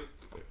ever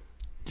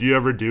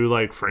do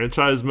like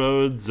franchise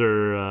modes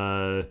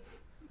or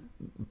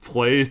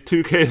play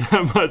 2K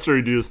that much,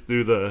 or do you just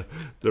do the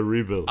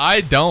rebuilds?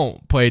 I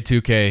don't play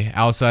 2K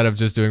outside of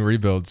just doing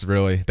rebuilds,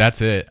 really.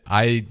 That's it.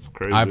 I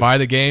buy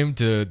the game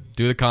to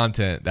do the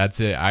content. That's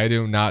it. I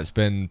do not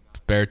spend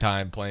spare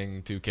time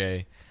playing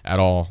 2K at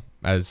all,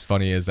 as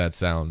funny as that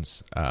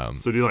sounds.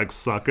 So do you like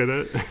suck at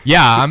it?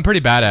 Yeah, I'm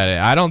pretty bad at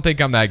it. I don't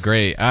think I'm that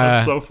great.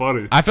 That's so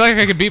funny. I feel like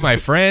I could beat my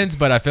friends,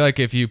 but I feel like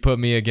if you put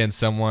me against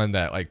someone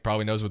that like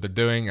probably knows what they're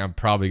doing, I'm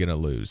probably going to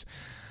lose.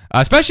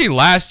 Especially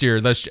last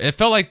year, it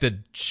felt like the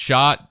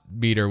shot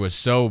meter was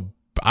so,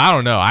 I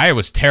don't know. I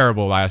was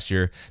terrible last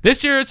year.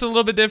 This year it's a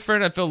little bit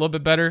different. I feel a little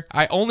bit better.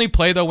 I only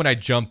play though when I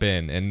jump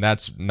in, and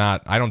that's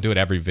not, I don't do it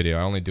every video.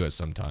 I only do it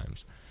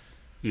sometimes.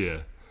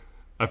 Yeah.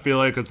 I feel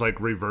like it's like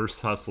reverse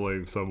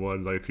hustling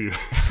someone. Like you,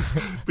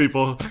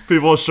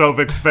 people show up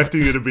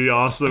expecting you to be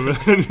awesome, and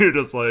then you're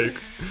just like,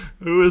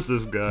 "Who is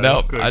this guy?"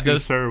 Nope, like,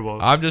 he's terrible.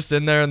 I'm just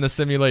in there in the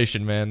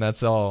simulation, man.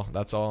 That's all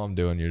I'm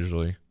doing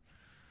usually.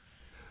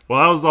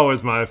 Well, that was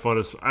always my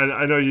funnest.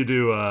 I know you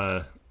do,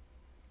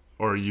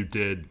 or you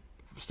did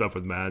stuff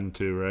with Madden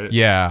too, right?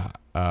 Yeah.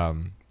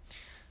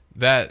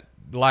 That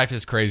life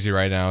is crazy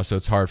right now, so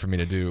it's hard for me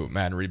to do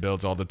Madden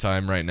rebuilds all the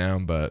time right now,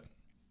 but.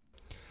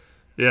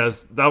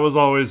 Yes, that was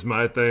always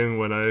my thing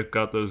when I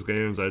got those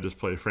games. I just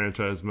played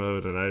franchise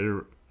mode,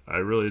 and I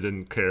really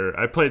didn't care.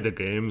 I played the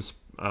games.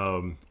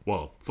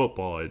 Well,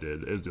 football I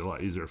did. It was a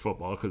lot easier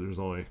football because there's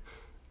only,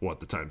 at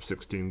the time,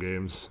 16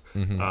 games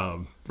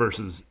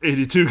versus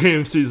 82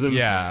 game season.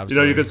 Yeah, absolutely.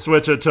 You know, you could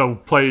switch it to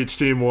play each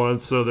team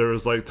once, so there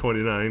was like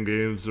 29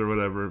 games or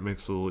whatever. It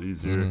makes it a little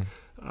easier.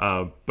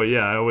 But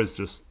yeah, I always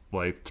just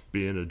liked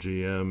being a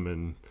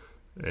GM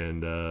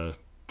and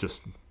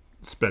just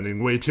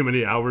spending way too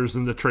many hours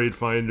in the trade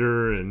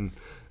finder and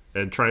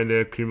trying to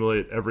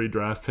accumulate every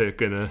draft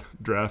pick in a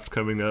draft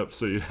coming up,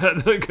 so you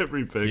had like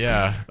every pick. But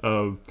yeah,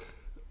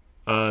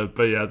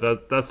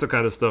 that's the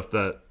kind of stuff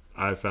that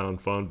I found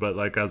fun. But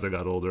like as I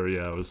got older,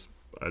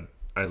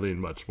 I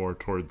leaned much more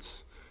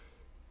towards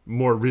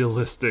more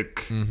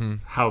realistic.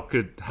 How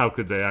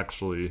could they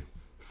actually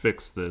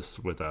fix this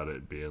without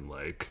it being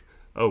like,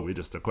 oh, we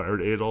just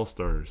acquired 8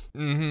 All-Stars.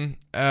 And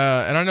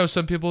I know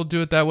some people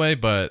do it that way,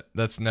 but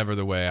that's never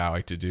the way I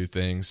like to do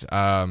things.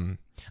 I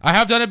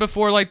have done it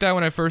before like that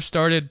when I first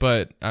started,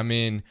 but I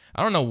mean,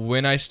 I don't know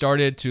when I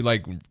started to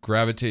like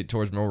gravitate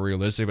towards more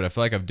realistic, but I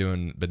feel like I've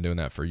been doing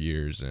that for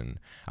years, and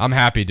I'm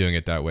happy doing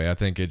it that way. I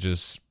think it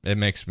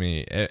makes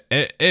me,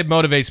 it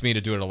motivates me to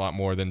do it a lot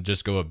more than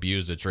just go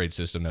abuse the trade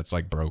system that's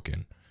like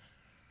broken.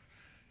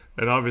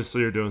 And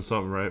obviously you're doing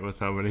something right with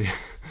how many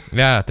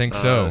yeah, I think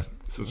so.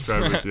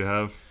 subscribers you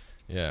have.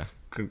 Yeah.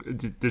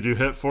 Did you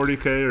hit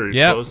 40K or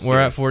close? We're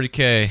at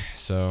 40K,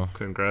 so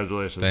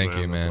congratulations. Thank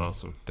you, man. That's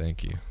awesome.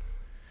 Thank you.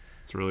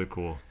 It's really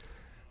cool.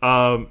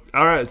 All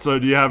right, so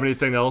do you have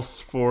anything else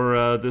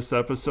for this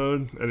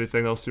episode?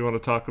 Anything else you want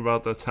to talk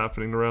about that's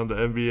happening around the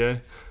NBA?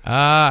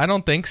 I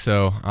don't think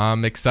so.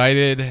 I'm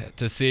excited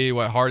to see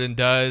what Harden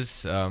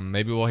does.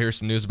 Maybe we'll hear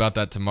some news about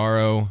that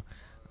tomorrow.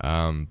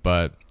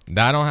 But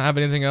I don't have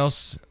anything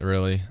else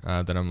really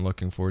that I'm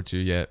looking forward to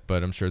yet,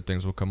 but I'm sure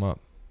things will come up.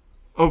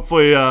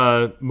 Hopefully,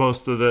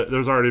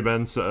 there's already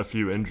been a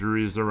few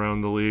injuries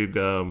around the league.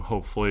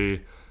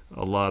 Hopefully,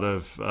 a lot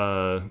of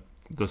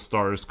the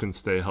stars can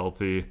stay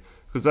healthy,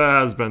 because that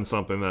has been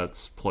something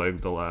that's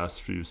plagued the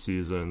last few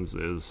seasons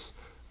is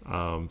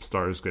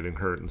stars getting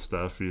hurt and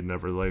stuff. You'd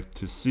never like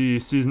to see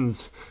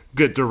seasons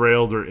get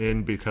derailed or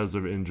end because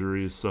of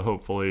injuries. So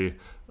hopefully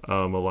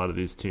a lot of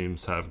these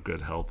teams have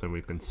good health and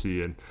we can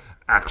see an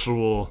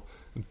actual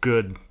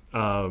good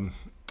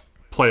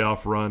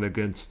playoff run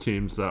against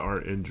teams that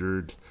aren't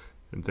injured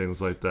and things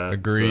like that.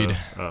 Agreed.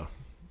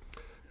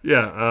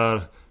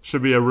 So,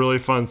 should be a really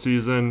fun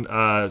season.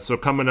 So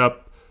coming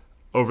up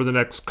over the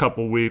next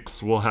couple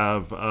weeks, we'll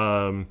have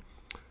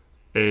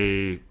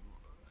a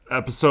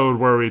episode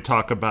where we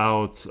talk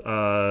about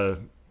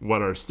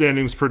what our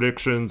standings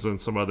predictions and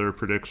some other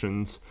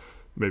predictions,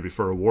 maybe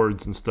for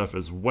awards and stuff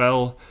as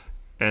well.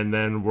 And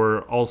then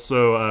we're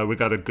also we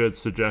got a good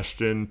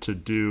suggestion to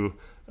do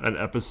an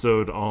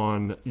episode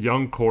on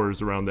young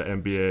cores around the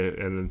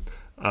NBA. And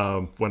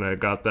when I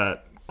got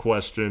that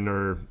question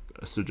or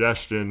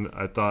suggestion,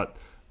 I thought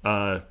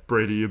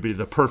Brady, you'd be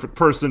the perfect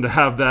person to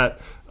have that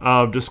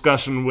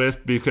discussion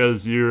with,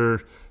 because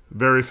you're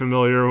very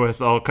familiar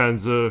with all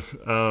kinds of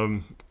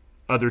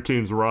other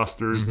teams'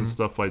 rosters and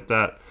stuff like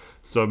that.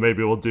 So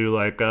maybe we'll do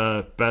like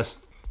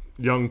best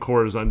young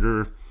cores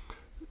under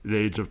the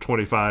age of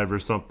 25 or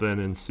something,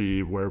 and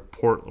see where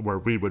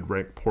we would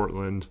rank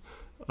Portland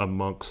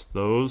amongst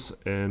those.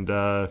 And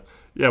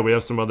we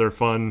have some other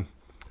fun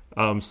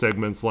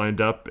segments lined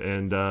up,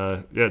 and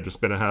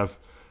just gonna have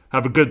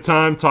a good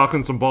time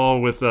talking some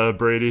ball with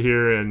Brady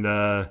here, and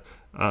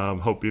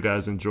hope you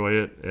guys enjoy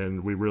it.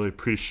 And we really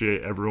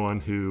appreciate everyone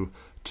who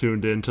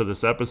tuned into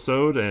this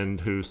episode and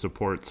who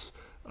supports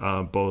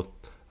both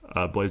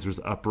Blazers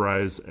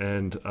Uprise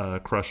and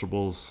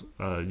Crushables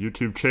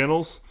YouTube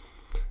channels.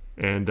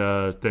 And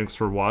thanks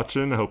for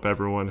watching. I hope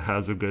everyone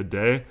has a good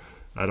day.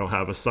 I don't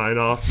have a sign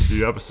off. Do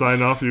you have a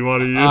sign off you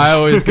want to use? I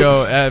always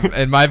go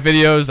in my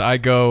videos. I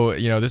go,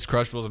 this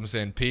Crushables. I'm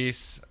saying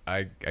peace.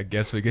 I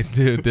guess we could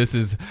do this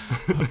is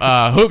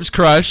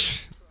HoopsCrush,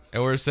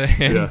 and we're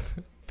saying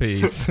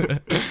peace.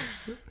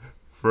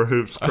 For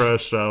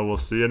HoopsCrush, we'll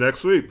see you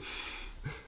next week.